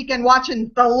Vegas last weekend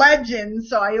watching The Legend,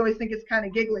 so I always think it's kind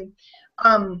of giggly.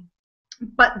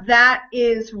 But that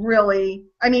is really,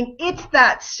 it's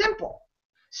that simple.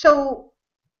 So,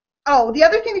 the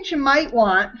other thing that you might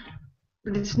want,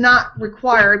 but it's not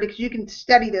required because you can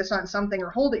study this on something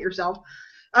or hold it yourself,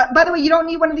 By the way, you don't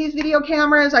need one of these video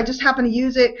cameras. I just happen to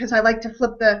use it because I like to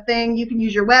flip the thing. You can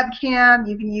use your webcam.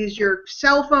 You can use your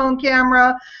cell phone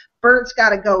camera. Bert's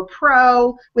got a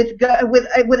GoPro with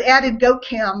added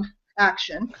GoCam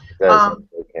action.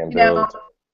 You know,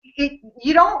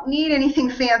 you don't need anything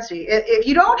fancy. If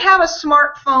you don't have a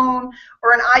smartphone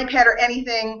or an iPad or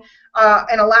anything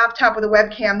and a laptop with a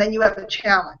webcam, then you have a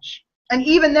challenge. And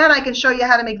even then, I can show you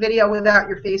how to make video without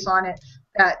your face on it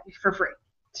for free.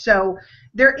 So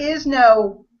there is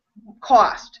no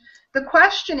cost. The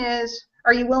question is,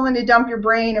 are you willing to dump your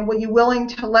brain, and will you willing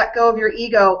to let go of your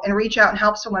ego and reach out and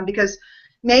help someone? Because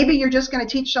maybe you're just going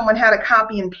to teach someone how to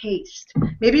copy and paste.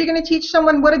 Maybe you're going to teach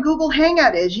someone what a Google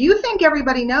Hangout is. You think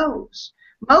everybody knows.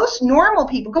 Most normal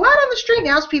people, go out on the street and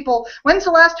ask people, when's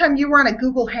the last time you were on a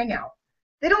Google Hangout?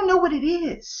 They don't know what it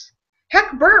is.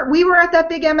 Heck, Bert, we were at that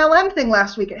big MLM thing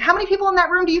last weekend. How many people in that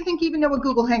room do you think even know what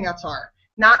Google Hangouts are?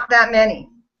 Not that many.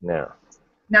 No.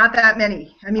 Not that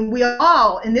many. I mean, we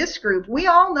all, in this group, we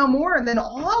all know more than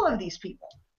all of these people.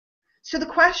 So the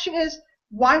question is,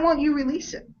 why won't you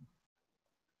release it?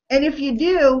 And if you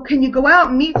do, can you go out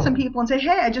and meet some people and say,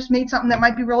 hey, I just made something that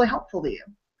might be really helpful to you?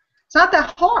 It's not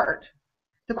that hard.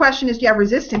 The question is, do you have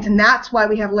resistance? And that's why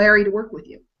we have Larry to work with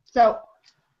you. So,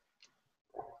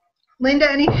 Linda,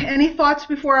 any thoughts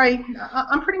before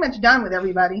I'm pretty much done with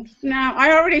everybody. No,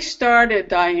 I already started,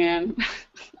 Diane.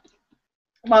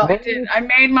 Well,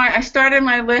 I started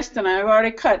my list, and I've already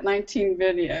cut 19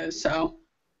 videos, so.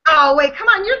 Oh, wait, come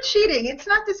on, you're cheating. It's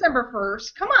not December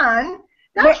 1st. Come on.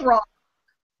 That's wrong.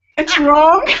 It's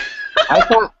wrong?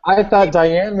 I thought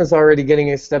Diane was already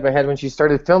getting a step ahead when she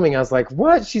started filming. I was like,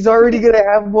 what? She's already going to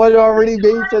have one already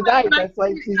made tonight. That's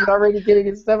like she's already getting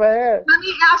a step ahead. Let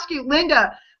me ask you,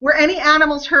 Linda, were any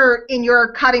animals hurt in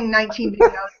your cutting 19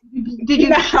 videos? Did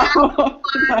you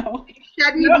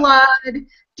shed any blood?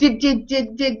 Did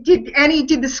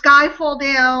the sky fall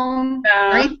down?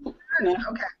 No. Right? No.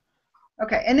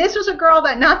 Okay. And this was a girl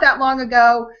that not that long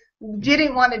ago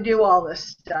didn't want to do all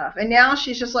this stuff, and now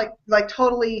she's just like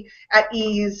totally at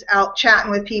ease, out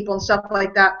chatting with people and stuff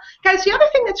like that. Guys, the other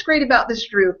thing that's great about this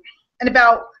group and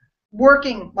about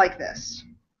working like this,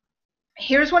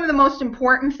 here's one of the most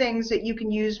important things that you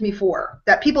can use me for,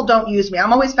 that people don't use me.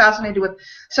 I'm always fascinated with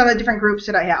some of the different groups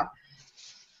that I have.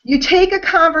 You take a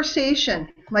conversation,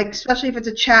 like especially if it's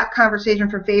a chat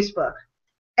conversation from Facebook,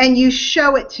 and you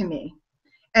show it to me,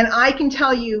 and I can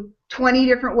tell you 20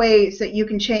 different ways that you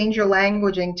can change your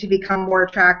languaging to become more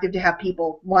attractive, to have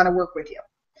people want to work with you.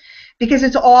 Because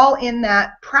it's all in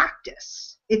that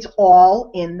practice. It's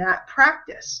all in that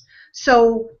practice.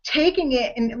 So taking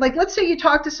it, and like let's say you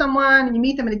talk to someone and you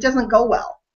meet them and it doesn't go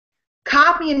well.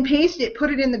 Copy and paste it, put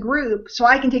it in the group so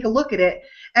I can take a look at it,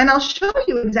 and I'll show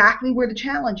you exactly where the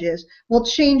challenge is. We'll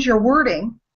change your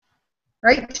wording.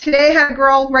 Right? Today I had a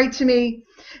girl write to me,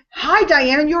 hi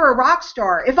Diane, you're a rock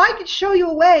star. If I could show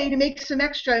you a way to make some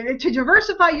extra, to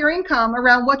diversify your income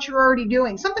around what you're already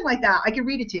doing, something like that, I could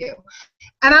read it to you.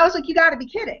 And I was like, you got to be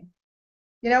kidding.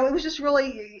 You know, it was just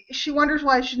really, she wonders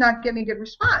why she's not getting a good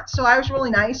response. So I was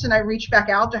really nice, and I reached back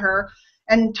out to her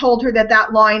and told her that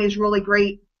that line is really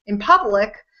great in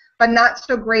public, but not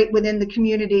so great within the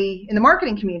community, in the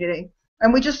marketing community.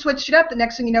 And we just switched it up. The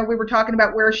next thing you know, we were talking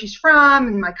about where she's from,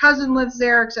 and my cousin lives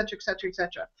there, et cetera, et cetera, et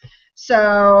cetera.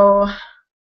 So,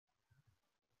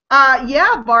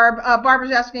 yeah, Barb was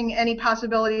asking any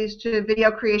possibilities to video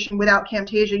creation without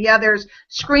Camtasia. Yeah, there's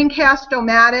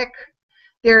Screencast-O-Matic.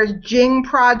 There's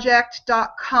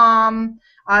jingproject.com.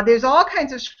 There's all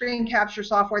kinds of screen capture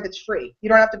software that's free. You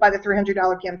don't have to buy the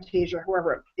 $300 Camtasia,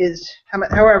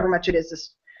 however much it is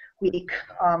this week.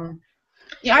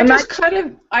 Yeah, I just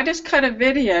cut a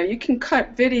video. You can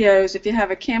cut videos if you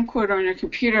have a camcorder on your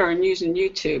computer and using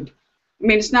YouTube. I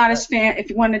mean, it's not as fan. If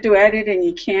you want to do editing,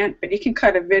 you can't, but you can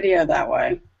cut a video that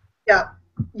way. Yeah.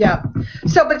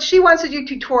 So, but she wants to do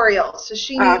tutorials. So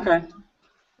she needs,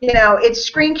 you know, it's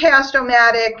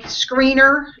Screencast-O-Matic,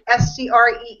 Screener,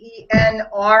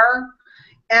 SCREENR,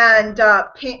 and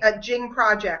Jing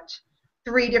Project.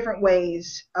 3 different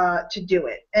ways to do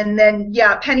it. And then,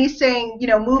 yeah, Penny's saying, you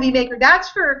know, Movie Maker, that's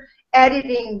for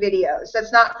editing videos.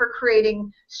 That's not for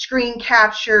creating screen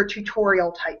capture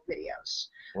tutorial type videos.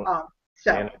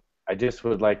 And I just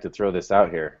would like to throw this out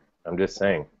here. I'm just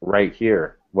saying, right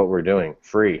here, what we're doing,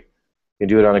 free. You can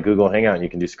do it on a Google Hangout, and you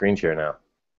can do screen share now.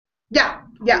 Yeah.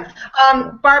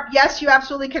 Barb, yes, you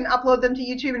absolutely can upload them to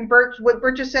YouTube, and what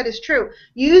Bert just said is true.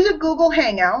 Use a Google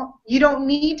Hangout. You don't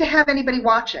need to have anybody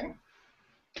watching.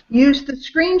 Use the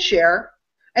screen share,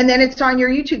 and then it's on your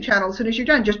YouTube channel as soon as you're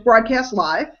done. Just broadcast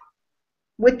live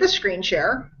with the screen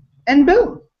share, and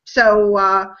boom. So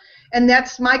And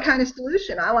that's my kind of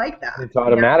solution. I like that. It's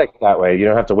automatic that way. You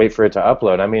don't have to wait for it to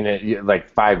upload. I mean, like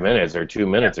 5 minutes or 2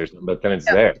 minutes or something, but then it's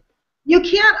there. You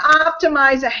can't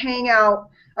optimize a Hangout,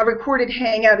 a recorded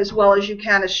Hangout, as well as you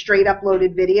can a straight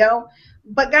uploaded video.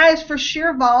 But guys, for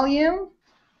sheer volume,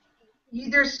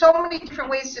 there's so many different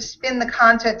ways to spin the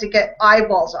content to get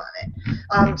eyeballs on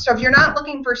it. So if you're not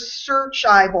looking for search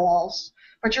eyeballs,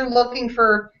 but you're looking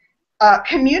for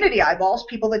community eyeballs,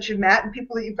 people that you've met and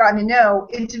people that you've gotten to know,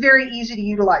 it's very easy to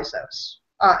utilize those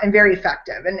and very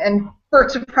effective. And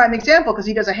Bert's a prime example because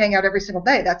he does a Hangout every single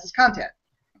day. That's his content.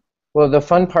 Well, the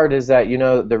fun part is that, you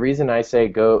know, the reason I say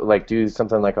go, like, do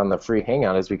something like on the free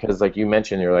Hangout is because, like you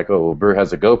mentioned, you're like, oh, well, Bert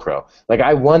has a GoPro. Like,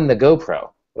 I won the GoPro.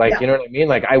 Like, you know what I mean?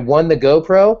 Like, I won the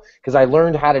GoPro because I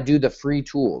learned how to do the free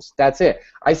tools. That's it.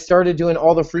 I started doing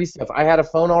all the free stuff. I had a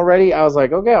phone already. I was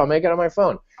like, okay, I'll make it on my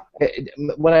phone.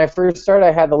 When I first started,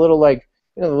 I had the little, like,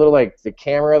 you know, the little, like, the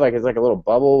camera, like, it's like a little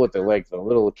bubble with the, like, the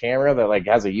little camera that, like,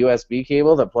 has a USB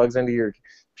cable that plugs into your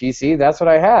PC. That's what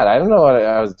I had. I don't know what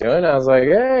I was doing. I was like,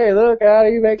 hey, look, how do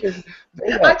you make it?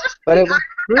 I don't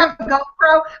have a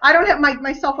GoPro. I don't have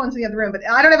my cell phone's in the other room, but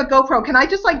I don't have a GoPro. Can I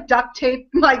just like duct tape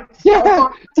my cell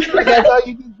phone? That's all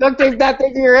you do. Duct tape that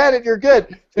thing to your head and you're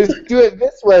good. Just do it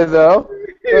this way though,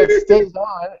 so it stays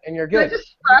on and you're good.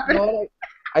 Just strap it.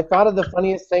 I thought of the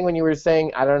funniest thing when you were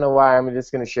saying, I don't know why, I'm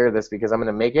just going to share this because I'm going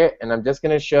to make it and I'm just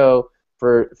going to show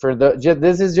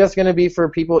this is just going to be for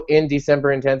people in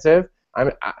December Intensive.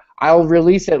 I'll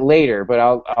release it later, but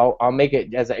I'll make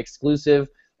it as an exclusive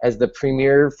as the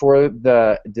premiere for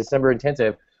the December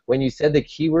Intensive. When you said the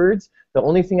keywords, the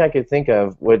only thing I could think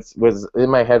of was in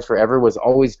my head forever was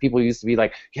always people used to be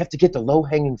like, you have to get the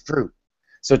low-hanging fruit.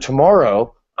 So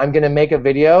tomorrow I'm going to make a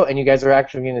video, and you guys are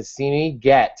actually going to see me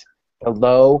get the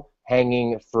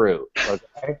low-hanging fruit,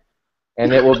 okay?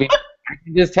 And it will be, I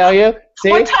can just tell you. See?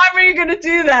 What time are you going to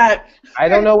do that? I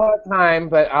don't know what time,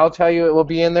 but I'll tell you it will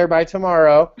be in there by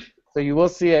tomorrow. So you will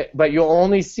see it, but you'll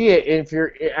only see it if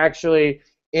you're actually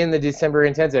in the December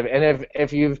Intensive. And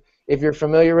if you're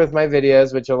familiar with my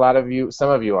videos, which a lot of you, some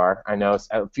of you are, I know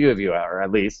a few of you are at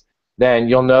least, then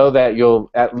you'll know that you'll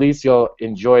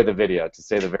enjoy the video, to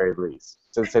say the very least.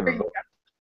 To say the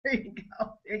There you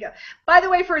go. There you go. By the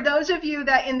way, for those of you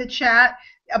that in the chat,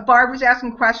 Barb was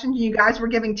asking questions and you guys were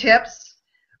giving tips.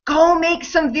 Go make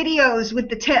some videos with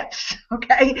the tips,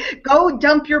 okay? Go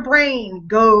dump your brain.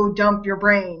 Go dump your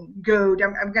brain. Go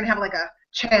dump. I'm going to have like a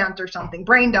chant or something.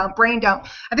 Brain dump, brain dump.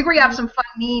 I think we're going to have some fun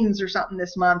memes or something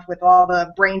this month with all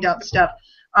the brain dump stuff.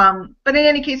 But in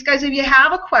any case, guys, if you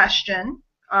have a question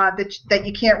that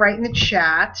you can't write in the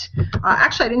chat,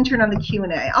 actually, I didn't turn on the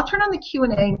Q&A. I'll turn on the Q&A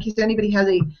in case anybody has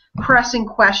a pressing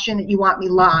question that you want me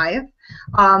live.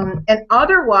 And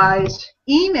otherwise,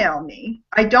 email me.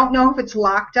 I don't know if it's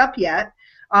locked up yet.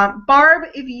 Barb,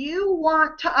 if you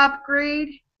want to upgrade,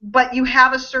 but you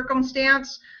have a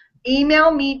circumstance,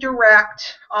 email me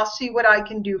direct. I'll see what I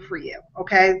can do for you.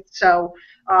 Okay? So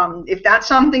if that's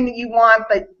something that you want,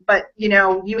 but you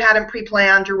know you hadn't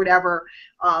pre-planned or whatever,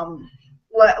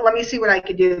 let me see what I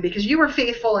could do because you were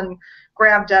faithful and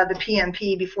grabbed the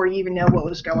PMP before you even know what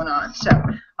was going on. So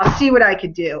I'll see what I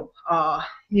could do.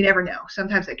 You never know.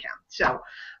 Sometimes I can. So,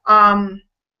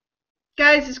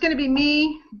 guys, it's going to be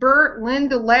me, Bert,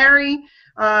 Linda, Larry,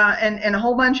 and a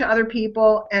whole bunch of other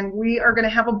people, and we are going to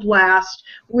have a blast.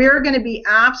 We're going to be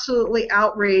absolutely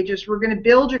outrageous. We're going to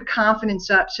build your confidence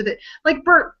up so that, like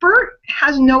Bert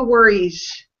has no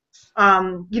worries.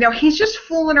 You know, he's just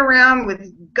fooling around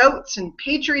with goats and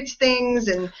Patriots things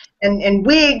and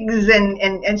wigs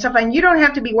and stuff. And you don't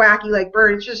have to be wacky like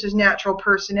Bert. It's just his natural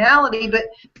personality. But,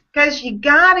 guys, you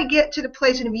got to get to the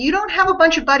place. And if you don't have a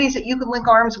bunch of buddies that you can link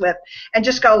arms with and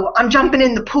just go, I'm jumping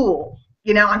in the pool,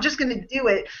 you know, I'm just going to do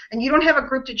it, and you don't have a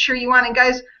group to cheer you on. And,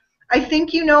 guys, I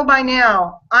think you know by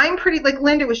now, I'm pretty, like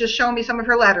Linda was just showing me some of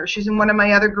her letters. She's in one of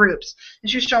my other groups, and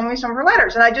she was showing me some of her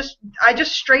letters, and I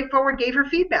just straightforward gave her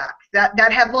feedback.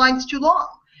 That headline's too long.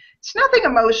 It's nothing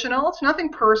emotional. It's nothing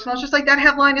personal. It's just like that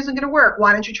headline isn't going to work.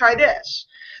 Why don't you try this?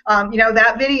 You know,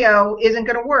 that video isn't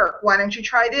going to work. Why don't you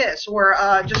try this? Or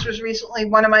just was recently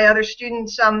one of my other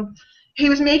students, he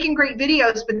was making great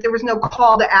videos, but there was no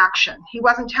call to action. He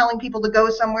wasn't telling people to go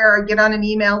somewhere or get on an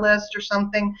email list or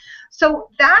something. So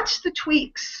that's the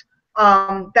tweaks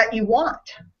that you want.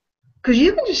 Because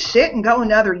you can just sit and go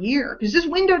another year. Because this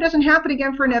window doesn't happen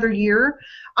again for another year.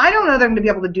 I don't know that I'm going to be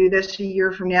able to do this a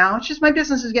year from now. It's just my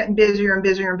business is getting busier and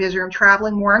busier and busier. I'm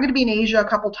traveling more. I'm going to be in Asia a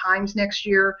couple times next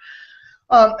year.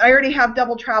 I already have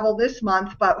double travel this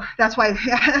month, but that's why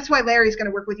Larry's going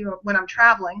to work with you when I'm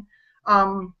traveling.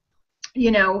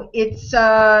 you know, it's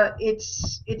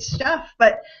stuff,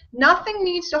 but nothing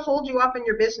needs to hold you up in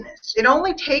your business. It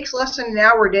only takes less than an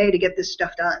hour a day to get this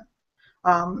stuff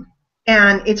done.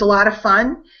 And it's a lot of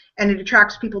fun, and it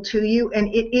attracts people to you, and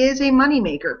it is a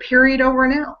moneymaker, period, over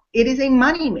and out. It is a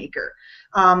moneymaker.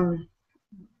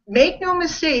 Make no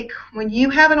mistake, when you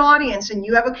have an audience and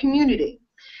you have a community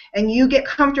and you get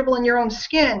comfortable in your own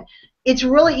skin, it's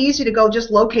really easy to go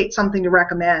just locate something to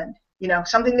recommend. You know,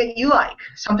 something that you like,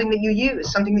 something that you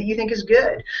use, something that you think is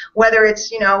good. Whether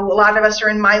it's, you know, a lot of us are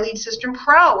in My Lead System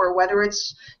Pro, or whether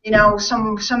it's, you know,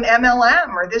 some MLM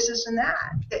or this and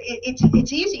that.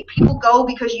 It's easy. People go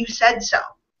because you said so.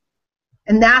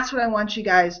 And that's what I want you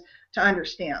guys to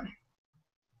understand.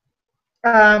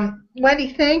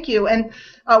 Wendy, thank you. And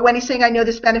Wendy's saying, I know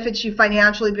this benefits you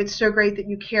financially, but it's so great that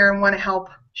you care and want to help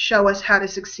show us how to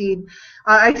succeed.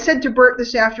 I said to Bert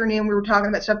this afternoon, we were talking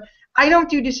about stuff, I don't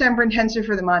do December Intensive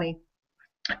for the money.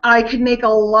 I could make a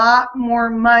lot more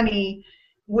money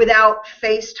without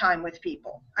FaceTime with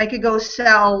people. I could go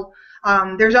sell.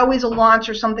 There's always a launch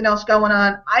or something else going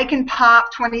on. I can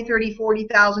pop $20,000, $30,000,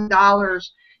 $40,000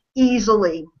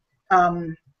 easily.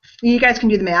 You guys can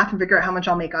do the math and figure out how much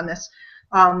I'll make on this.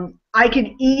 I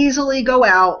could easily go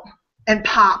out and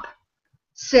pop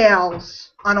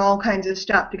sales on all kinds of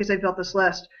stuff because I built this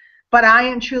list. But I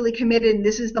am truly committed, and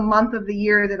this is the month of the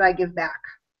year that I give back.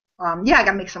 Yeah, I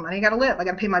got to make some money. I got to live. I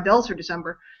got to pay my bills for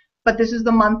December. But this is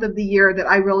the month of the year that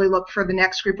I really look for the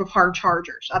next group of hard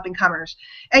chargers, up-and-comers.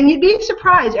 And you'd be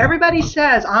surprised. Everybody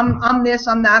says, I'm this,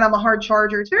 I'm that, I'm a hard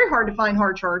charger. It's very hard to find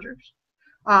hard chargers.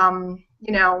 You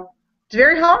know, it's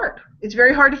very hard. It's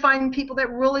very hard to find people that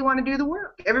really want to do the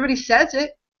work. Everybody says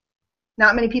it.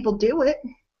 Not many people do it.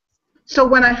 So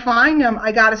when I find them,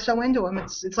 I got to sew into them.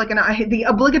 It's like the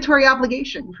obligatory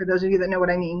obligation, for those of you that know what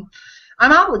I mean.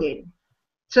 I'm obligated.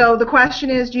 So the question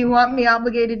is, do you want me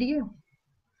obligated to you?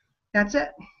 That's it.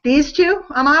 These two,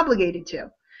 I'm obligated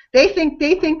to. They think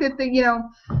that you know,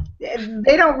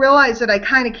 they don't realize that I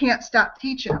kind of can't stop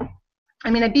teaching them. I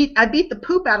mean, I beat the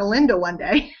poop out of Linda one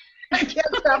day. I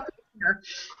can't stop teaching her.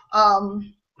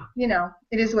 You know,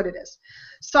 it is what it is.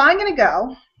 So I'm going to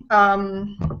go.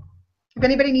 If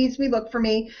anybody needs me, look for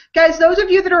me. Guys, those of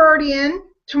you that are already in,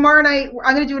 tomorrow night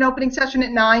I'm going to do an opening session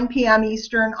at 9 p.m.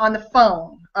 Eastern on the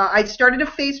phone. I started a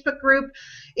Facebook group.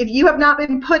 If you have not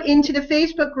been put into the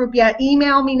Facebook group yet,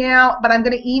 email me now, but I'm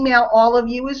going to email all of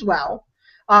you as well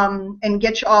and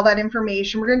get you all that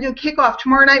information. We're going to do a kickoff.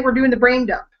 Tomorrow night we're doing the brain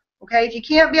dump. Okay, if you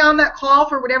can't be on that call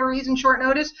for whatever reason, short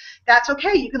notice, that's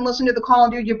okay. You can listen to the call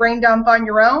and do your brain dump on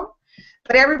your own.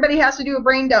 But everybody has to do a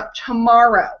brain dump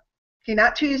tomorrow. Okay,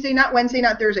 not Tuesday, not Wednesday,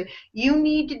 not Thursday. You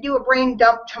need to do a brain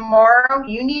dump tomorrow.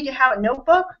 You need to have a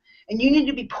notebook, and you need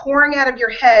to be pouring out of your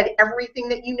head everything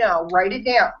that you know. Write it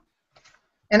down.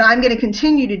 And I'm going to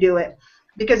continue to do it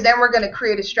because then we're going to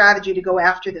create a strategy to go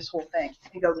after this whole thing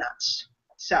and go nuts.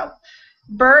 So,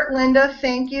 Bert, Linda,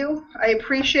 thank you. I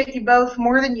appreciate you both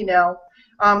more than you know.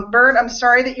 Bert, I'm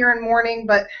sorry that you're in mourning,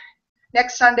 but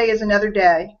next Sunday is another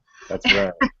day. That's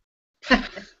right.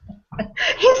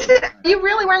 He said, are you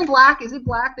really wearing black? Is it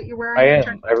black that you're wearing? I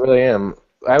am. I really am.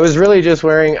 I was really just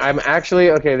wearing. I'm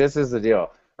actually okay. This is the deal.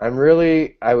 I'm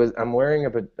wearing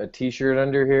a T-shirt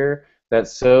under here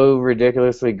that's so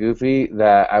ridiculously goofy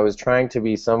that I was trying to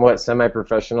be somewhat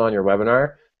semi-professional on your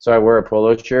webinar. So I wear a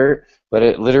polo shirt, but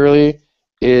it literally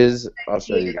is. I'll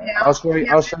show you guys.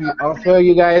 I'll show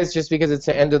you guys just because it's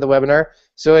the end of the webinar.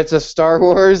 So it's a Star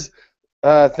Wars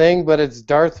thing, but it's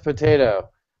Darth Potato.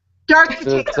 Darth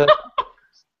Potato.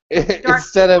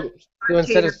 Instead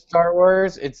of Star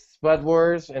Wars, it's Spud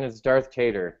Wars, and it's Darth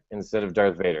Tater instead of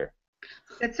Darth Vader.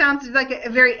 That sounds like a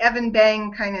very Evan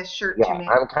Bang kind of shirt to me.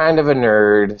 I'm kind of a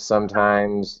nerd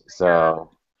sometimes,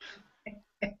 so.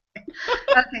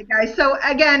 Okay, guys. So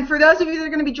again, for those of you that are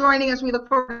going to be joining us, we look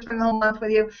forward to spending the whole month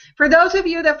with you. For those of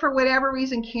you that for whatever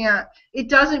reason can't, it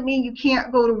doesn't mean you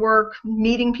can't go to work,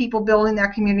 meeting people, building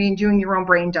that community, and doing your own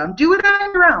brain dump. Do it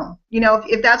on your own. You know,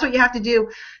 if that's what you have to do,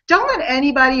 don't let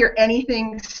anybody or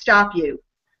anything stop you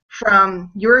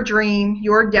from your dream,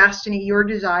 your destiny, your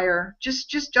desire.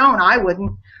 Just don't. I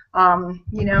wouldn't.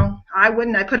 You know, I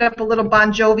wouldn't. I put up a little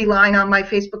Bon Jovi line on my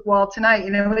Facebook wall tonight.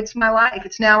 You know, it's my life.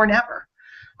 It's now or never.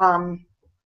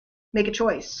 Make a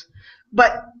choice.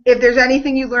 But if there's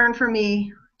anything you learn from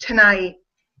me tonight,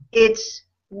 it's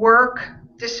work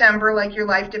December like your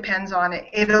life depends on it.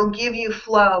 It'll give you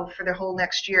flow for the whole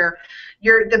next year.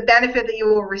 The benefit that you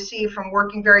will receive from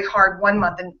working very hard one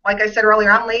month, and like I said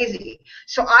earlier, I'm lazy.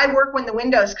 So I work when the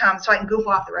windows come so I can goof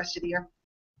off the rest of the year.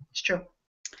 It's true.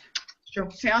 It's true.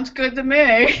 Sounds good to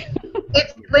me.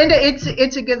 Linda,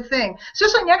 it's a good thing.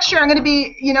 Especially next year, I'm going to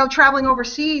be, traveling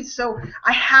overseas, so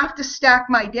I have to stack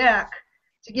my deck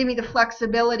to give me the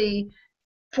flexibility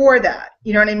for that.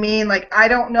 You know what I mean? Like, I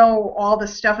don't know all the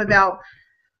stuff about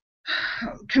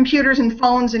computers and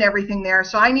phones and everything there,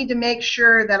 so I need to make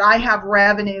sure that I have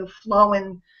revenue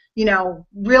flowing,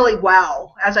 really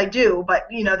well, as I do, but,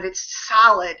 that it's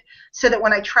solid, so that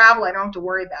when I travel, I don't have to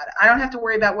worry about it. I don't have to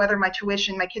worry about whether my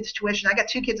kids' tuition, I got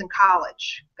 2 kids in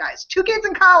college, guys, 2 kids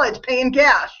in college paying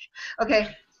cash,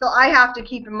 okay? So I have to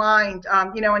keep in mind,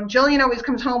 and Jillian always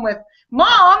comes home with,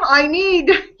 Mom, I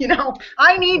need,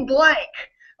 I need blank,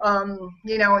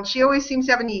 and she always seems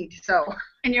to have a need, so.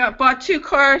 And you bought 2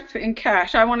 cars in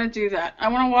cash. I want to do that. I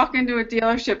want to walk into a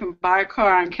dealership and buy a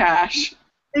car on cash.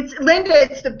 Linda,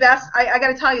 it's the best. I got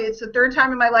to tell you, it's the 3rd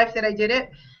time in my life that I did it.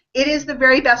 It is the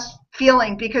very best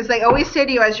feeling, because they always say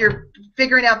to you as you're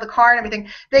figuring out the car and everything,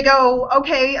 they go,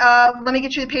 okay, let me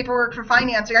get you the paperwork for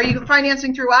financing. Are you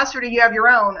financing through us, or do you have your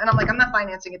own? And I'm like, I'm not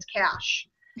financing, it's cash.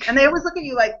 And they always look at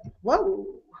you like, whoa.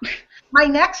 My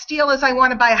next deal is I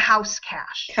want to buy a house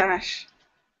cash. Cash.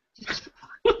 Just for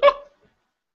fun.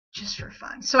 Just for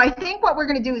fun. So I think what we're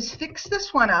going to do is fix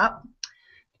this one up,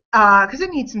 because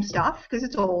it needs some stuff, because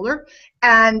it's older,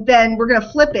 and then we're going to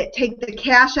flip it, take the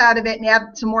cash out of it and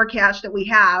add some more cash that we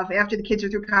have after the kids are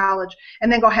through college, and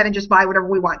then go ahead and just buy whatever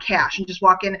we want cash and just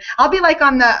walk in. I'll be like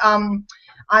on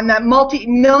the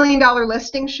multi-million-dollar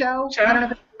listing show. Sure. I don't know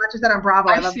if anyone watches that on Bravo.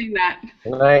 I've seen that.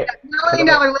 $1 million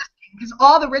listing, because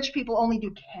all the rich people only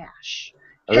do cash.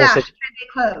 Cash, and they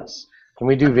close. Can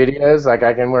we do videos? Like,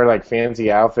 I can wear like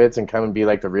fancy outfits and come and be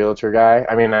like the realtor guy.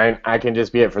 I mean, I can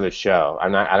just be it for the show. I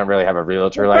don't really have a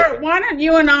realtor Bert, why don't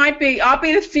you and I'll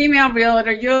be the female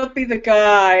realtor, you'll be the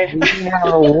guy. We can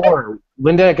have a war.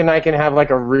 Linda and I can have like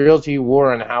a realty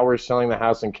war on how we're selling the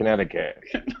house in Connecticut.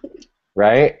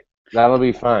 Right? That'll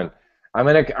be fun. I'm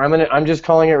just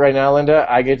calling it right now, Linda.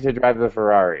 I get to drive the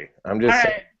Ferrari. I'm just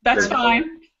all right, that's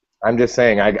fine. I'm just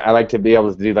saying, I like to be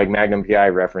able to do like Magnum PI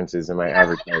references in my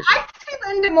advertising. I see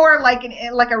Linda more like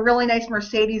a really nice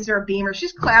Mercedes or a Beamer.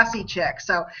 She's a classy chick,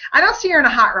 so I don't see her in a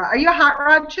hot rod. Are you a hot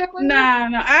rod chick, Linda?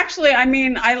 No. Actually, I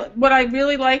mean, what I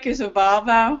really like is a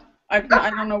Volvo. I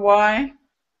don't know why.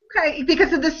 Okay,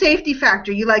 because of the safety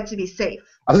factor. You like to be safe.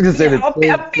 I was gonna say a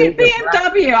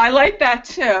BMW. I like that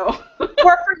too. Or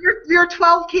for your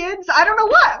 12 kids. I don't know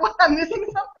what. I'm missing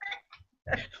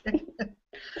something.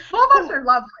 Volvos are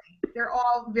lovely. They're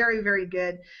all very, very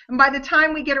good. And by the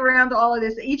time we get around to all of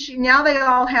this, now they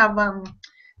all have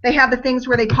they have the things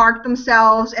where they park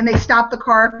themselves and they stop the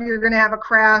car if you're going to have a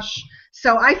crash.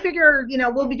 So I figure,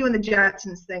 we'll be doing the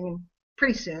Jetsons thing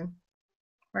pretty soon,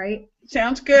 right?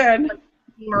 Sounds good.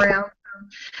 Around.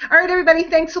 All right, everybody,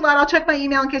 thanks a lot. I'll check my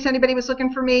email in case anybody was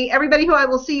looking for me. Everybody who I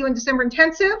will see you in December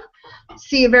Intensive,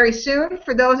 see you very soon.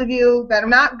 For those of you that are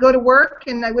not, go to work,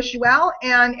 and I wish you well.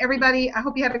 And everybody, I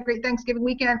hope you have a great Thanksgiving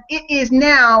weekend. It is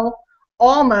now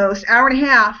almost hour and a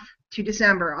half to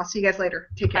December. I'll see you guys later.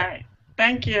 Take care. All right.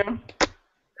 Thank you. All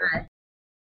right.